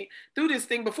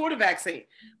thing before the vaccine.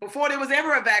 Before there was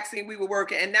ever a vaccine, we were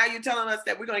working. And now you're telling us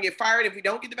that we're going to get fired if we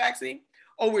don't get the vaccine?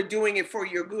 Or we're doing it for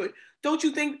your good. Don't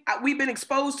you think we've been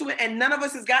exposed to it and none of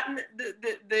us has gotten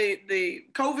the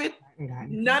COVID?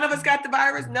 None of us got the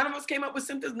virus. None of us came up with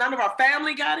symptoms. None of our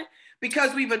family got it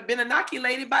because we've been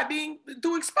inoculated by being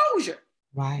through exposure.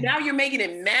 Right. Now you're making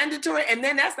it mandatory. And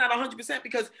then that's not 100%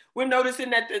 because we're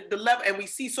noticing that the level, and we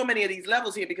see so many of these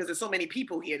levels here because there's so many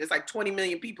people here. There's like 20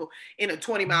 million people in a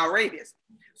 20-mile radius.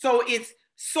 So it's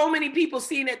so many people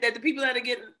seeing it that the people that are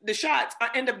getting the shots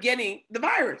end up getting the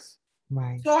virus.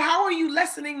 Right. So how are you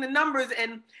lessening the numbers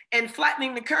and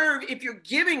flattening the curve if you're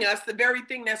giving us the very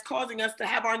thing that's causing us to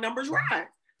have our numbers rise?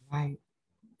 Right.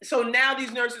 So now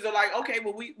these nurses are like, okay,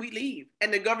 well, we leave.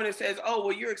 And the governor says, oh,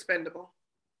 well, you're expendable.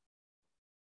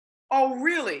 Oh,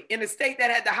 really? In a state that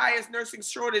had the highest nursing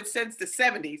shortage since the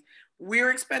 70s,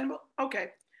 we're expendable?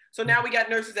 Okay. So now we got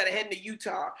nurses that are heading to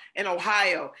Utah and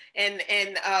Ohio, and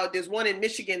there's one in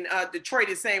Michigan. Detroit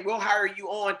is saying we'll hire you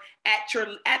on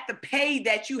at the pay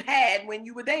that you had when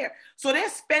you were there. So they're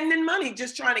spending money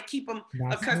just trying to keep them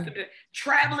accustomed to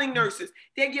traveling nurses.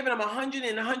 They're giving them $100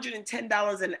 and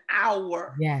 $110 an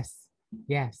hour. Yes.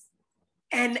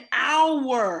 An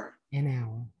hour.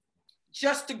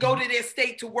 Just to go to their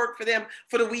state to work for them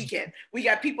for the weekend. We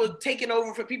got people taking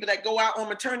over for people that go out on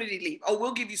maternity leave. Oh,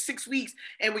 we'll give you 6 weeks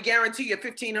and we guarantee you a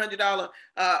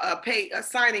 $1,500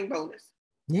 signing bonus.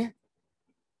 Yeah.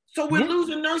 So we're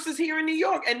losing nurses here in New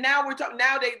York. And now we're talking,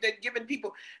 now they're giving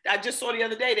people, I just saw the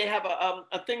other day, they have a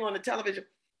thing on the television.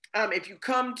 If you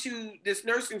come to this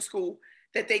nursing school,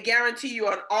 that they guarantee you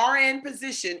an RN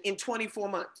position in 24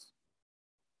 months.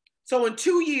 So in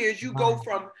 2 years, you go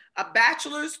from a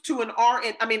bachelor's to an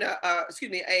RN,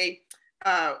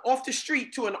 off the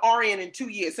street to an RN in 2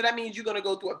 years. So that means you're going to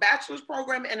go through a bachelor's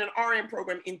program and an RN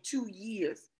program in 2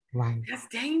 years. Right. That's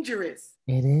dangerous.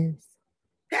 It is.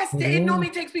 It normally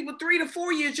takes people 3 to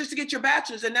 4 years just to get your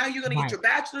bachelor's. And now you're going to get your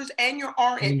bachelor's and your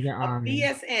RN,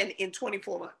 BSN in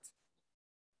 24 months.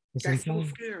 That's so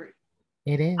scary.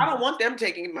 It is. I don't want them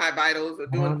taking my vitals or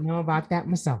doing. I don't know about that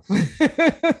myself.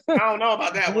 I don't know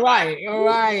about that one.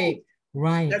 Right.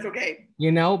 Right. That's okay.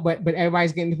 You know, but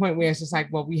everybody's getting to the point where it's just like,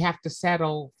 well, we have to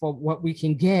settle for what we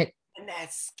can get. And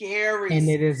that's scary. And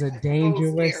it is a That's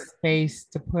dangerous so space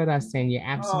to put us in. You're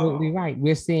absolutely Oh. right.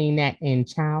 We're seeing that in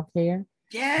childcare.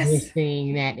 Yes. We're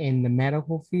seeing that in the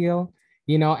medical field.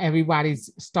 You know, everybody's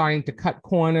starting to cut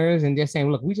corners and just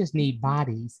saying, look, we just need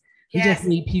bodies. We Yes. just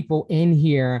need people in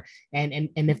here. And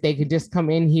if they could just come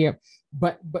in here,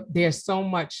 but there's so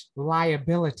much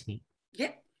liability.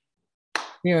 Yeah.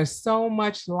 There's so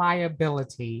much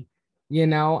liability, you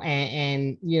know,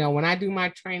 and you know, when I do my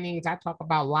trainings, I talk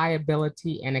about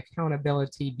liability and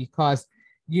accountability because,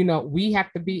 you know, we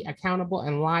have to be accountable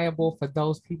and liable for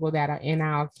those people that are in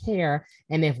our care.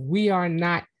 And if we are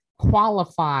not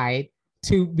qualified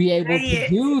to be able to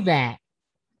do that,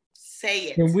 say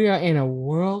it, then we are in a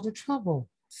world of trouble.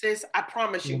 Sis, I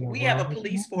promise you, we have a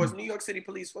police force, New York City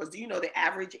police force. Do you know the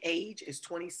average age is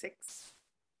 26?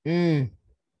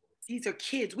 These are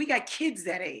kids. We got kids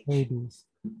that age.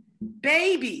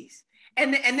 Babies.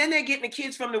 And then they're getting the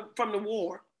kids from the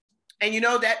war. And you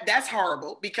know that's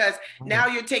horrible because now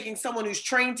you're taking someone who's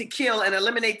trained to kill and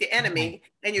eliminate the enemy,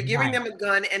 and you're giving them a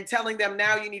gun and telling them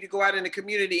now you need to go out in the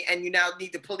community and you now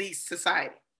need to police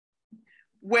society.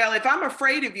 Well, if I'm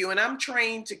afraid of you and I'm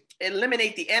trained to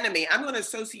eliminate the enemy, I'm going to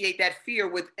associate that fear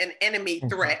with an enemy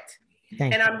threat.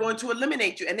 And I'm going to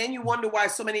eliminate you. And then you wonder why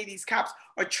so many of these cops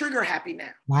are trigger happy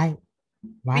now. Right.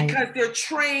 Because they're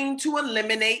trained to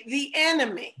eliminate the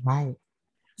enemy. Right.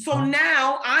 So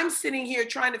now I'm sitting here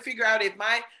trying to figure out if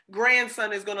my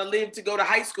grandson is going to live to go to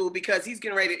high school because he's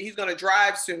going to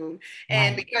drive soon.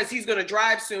 And because he's going to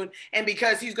drive soon and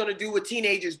because he's going to do what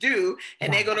teenagers do.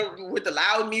 And they're going to, with the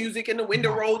loud music and the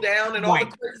window roll down and all the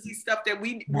crazy stuff that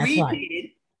we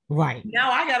did. Right.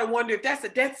 Now I got to wonder if that's a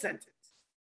death sentence.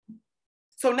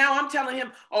 So now I'm telling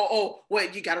him, well,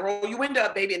 you got to roll your window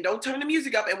up, baby, and don't turn the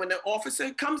music up. And when the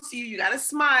officer comes to you, you got to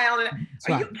smile.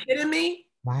 Are you kidding me?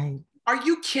 Right. Are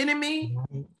you kidding me?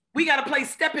 Right. We got to play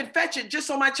Step and Fetch It just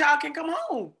so my child can come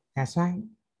home. That's right.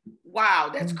 Wow,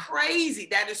 that's crazy.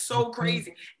 That is so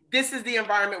crazy. This is the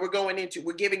environment we're going into.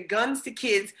 We're giving guns to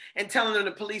kids and telling them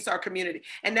to police our community.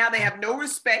 And now they have no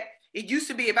respect. It used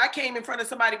to be if I came in front of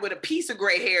somebody with a piece of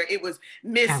gray hair, it was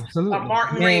Miss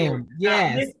Martin Raymond,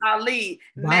 Miss Ali,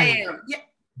 ma'am. Yeah.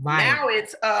 Right. Now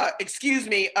it's excuse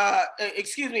me,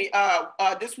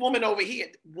 this woman over here.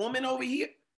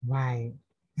 Right.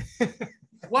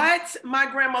 What?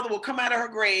 My grandmother will come out of her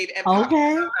grave and pop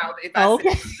her out if I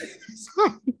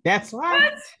said That's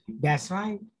right. What? That's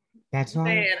right. That's right.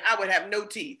 Man, I would have no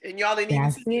teeth. And y'all didn't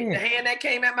even see the hand that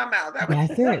came at my mouth.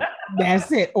 That's it.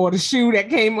 That's it. Or the shoe that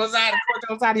came outside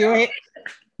of your head.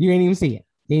 You ain't even see it.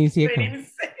 You didn't see it.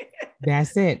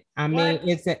 That's it. I mean,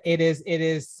 it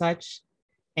is such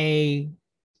a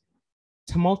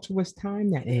tumultuous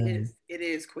time that it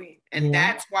is, Queen. And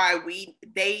that's why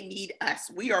they need us.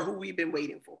 We are who we've been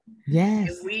waiting for. Yes.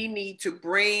 And we need to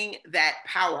bring that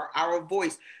power, our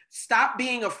voice. Stop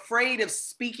being afraid of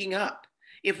speaking up.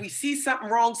 If we see something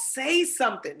wrong, say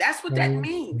something. That's what that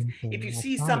means. If you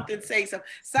see something, say something.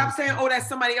 Stop saying, oh, that's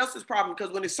somebody else's problem.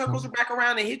 Because when it circles back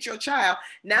around and hits your child,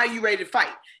 now you're ready to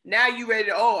fight. Now you're ready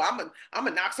to, I'm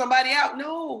gonna knock somebody out.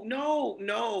 No.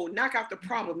 Knock out the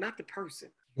problem, not the person.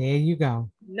 There you go.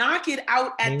 Knock it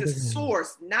out at the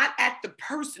source, not at the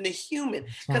person, the human.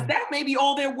 Because that may be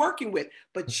all they're working with.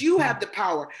 But you have the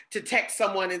power to text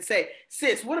someone and say,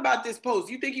 sis, what about this post?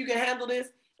 You think you can handle this?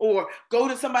 Or go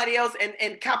to somebody else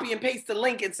and copy and paste the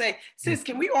link and say, sis,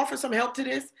 can we offer some help to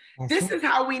this? This is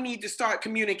how we need to start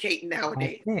communicating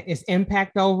nowadays. It's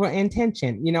impact over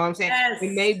intention. You know what I'm saying? Yes.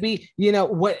 It may be,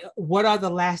 what are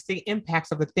the lasting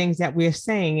impacts of the things that we're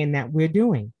saying and that we're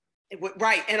doing?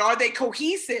 Right. And are they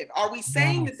cohesive? Are we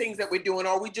saying the things that we're doing?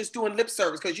 Or are we just doing lip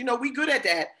service? Because, we good at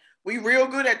that. We real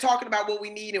good at talking about what we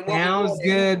need and what sounds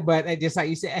good, but just like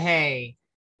you said, hey,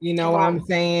 you know what I'm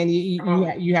saying?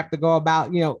 You have to go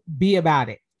about, be about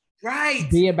it. Right.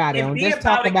 Be about it. Don't just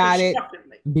talk about it.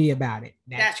 Be about it.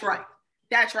 That's right.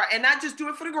 That's right. And not just do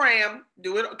it for the gram.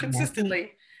 Do it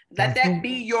consistently. Let that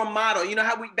be your motto. You know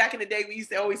how back in the day, we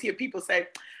used to always hear people say,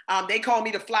 they call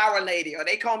me the flower lady or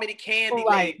they call me the candy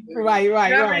lady. Right.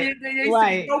 They used to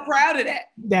be so proud of that.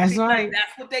 That's right.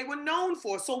 That's what they were known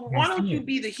for. So why don't you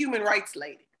be the human rights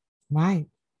lady? Right.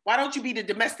 Why don't you be the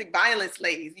domestic violence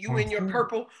ladies? You in your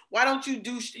purple. Why don't you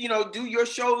do your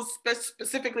shows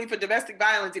specifically for domestic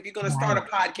violence if you're going to start a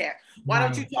podcast? Why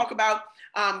don't you talk about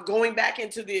going back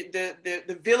into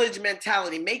the village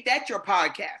mentality? Make that your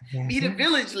podcast. Be the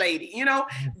village lady.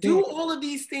 Do all of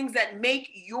these things that make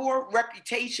your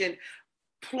reputation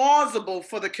plausible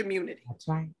for the community. That's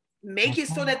right. Make it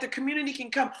so that the community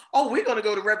can come. Oh, we're going to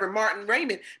go to Reverend Martin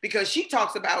Raymond because she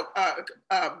talks about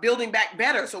building back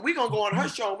better. So we're going to go on her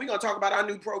show and we're going to talk about our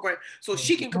new program so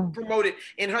she can promote it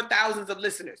in her thousands of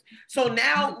listeners. So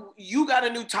now you got a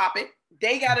new topic.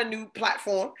 They got a new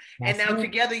platform. And now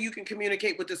together you can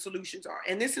communicate what the solutions are.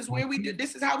 And this is where we do.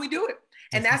 This is how we do it.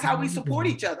 And that's how we support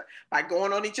each other, by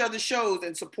going on each other's shows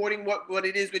and supporting what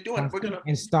it is we're doing.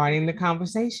 And starting the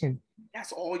conversation.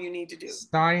 That's all you need to do.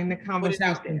 Starting the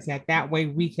conversations that way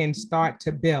we can start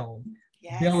to build.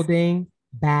 Yes. Building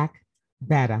back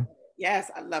better. Yes,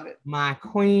 I love it. My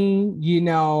queen, you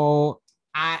know,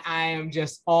 I am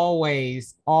just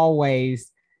always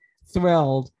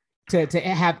thrilled to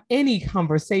have any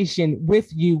conversation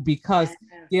with you, because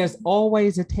there's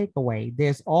always a takeaway.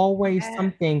 There's always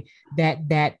something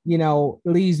that you know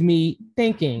leaves me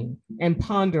thinking and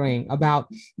pondering about,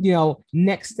 you know,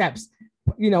 next steps,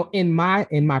 you know, in my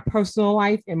personal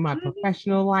life, in my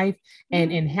professional life,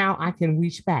 and how I can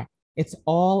reach back. It's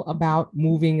all about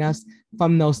moving us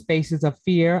from those spaces of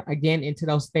fear again into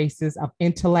those spaces of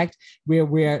intellect, where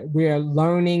we're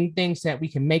learning things so that we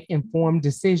can make informed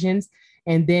decisions,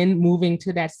 and then moving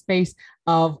to that space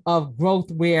of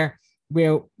growth where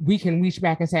we can reach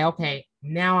back and say, okay,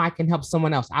 now I can help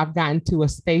someone else. I've gotten to a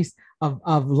space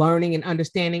of learning and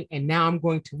understanding, and now I'm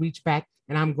going to reach back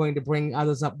and I'm going to bring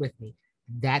others up with me.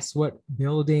 That's what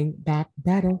building back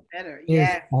better is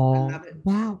all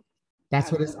about.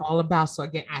 That's what it's all about. So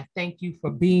again, I thank you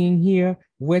for being here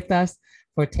with us,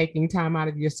 for taking time out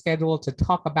of your schedule to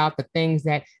talk about the things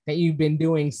that you've been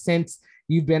doing since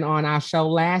you've been on our show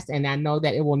last. And I know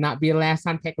that it will not be the last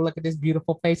time. Take a look at this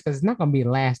beautiful face, because it's not going to be the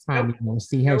last time you're going to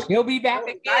see her. She'll be back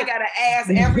again. I got to ask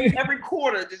every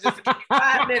quarter to just give me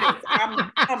 5 minutes.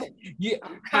 I'm coming.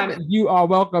 You are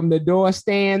welcome. The door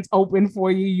stands open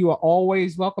for you. You are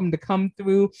always welcome to come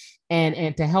through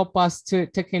and to help us to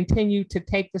continue to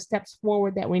take the steps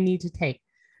forward that we need to take.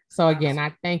 So again,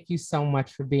 I thank you so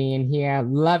much for being here.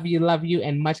 Love you,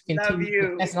 and much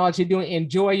continue. That's all you're doing.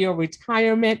 Enjoy your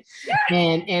retirement.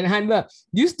 And honey, look,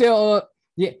 you still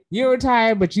you're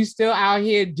retired, but you still out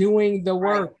here doing the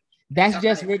work. Right. That's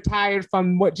just retired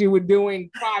from what you were doing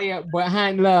prior. But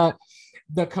honey, look,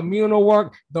 the communal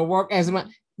work, the work as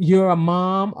you're a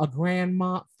mom, a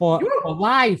grandma for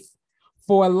life.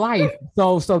 For life.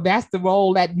 So that's the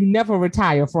role that you never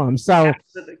retire from. So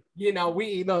absolutely. You know,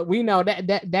 we know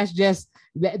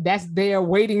that's there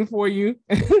waiting for you.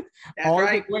 That's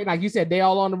right. Like you said, they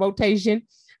all on the rotation.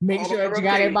 Make sure that you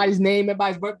got everybody's name,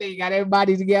 everybody's birthday, you got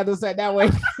everybody together, so that way.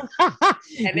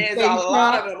 And there's a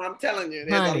lot of them, I'm telling you.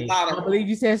 There's a lot of them. I believe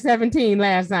you said 17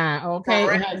 last time.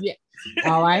 Okay.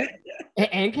 All right.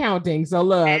 And counting. So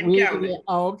look,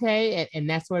 okay. And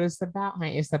that's what it's about.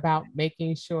 Honey. It's about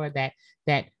making sure that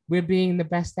we're being the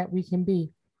best that we can be.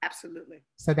 Absolutely.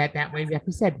 So that way, like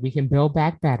we said, we can build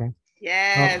back better.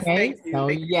 Yes. Okay. So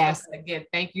yes, again,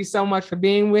 thank you so much for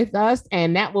being with us.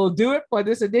 And that will do it for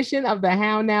this edition of the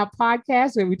How Now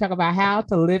podcast, where we talk about how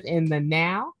to live in the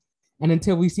now. And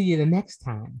until we see you the next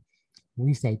time,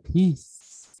 we say peace.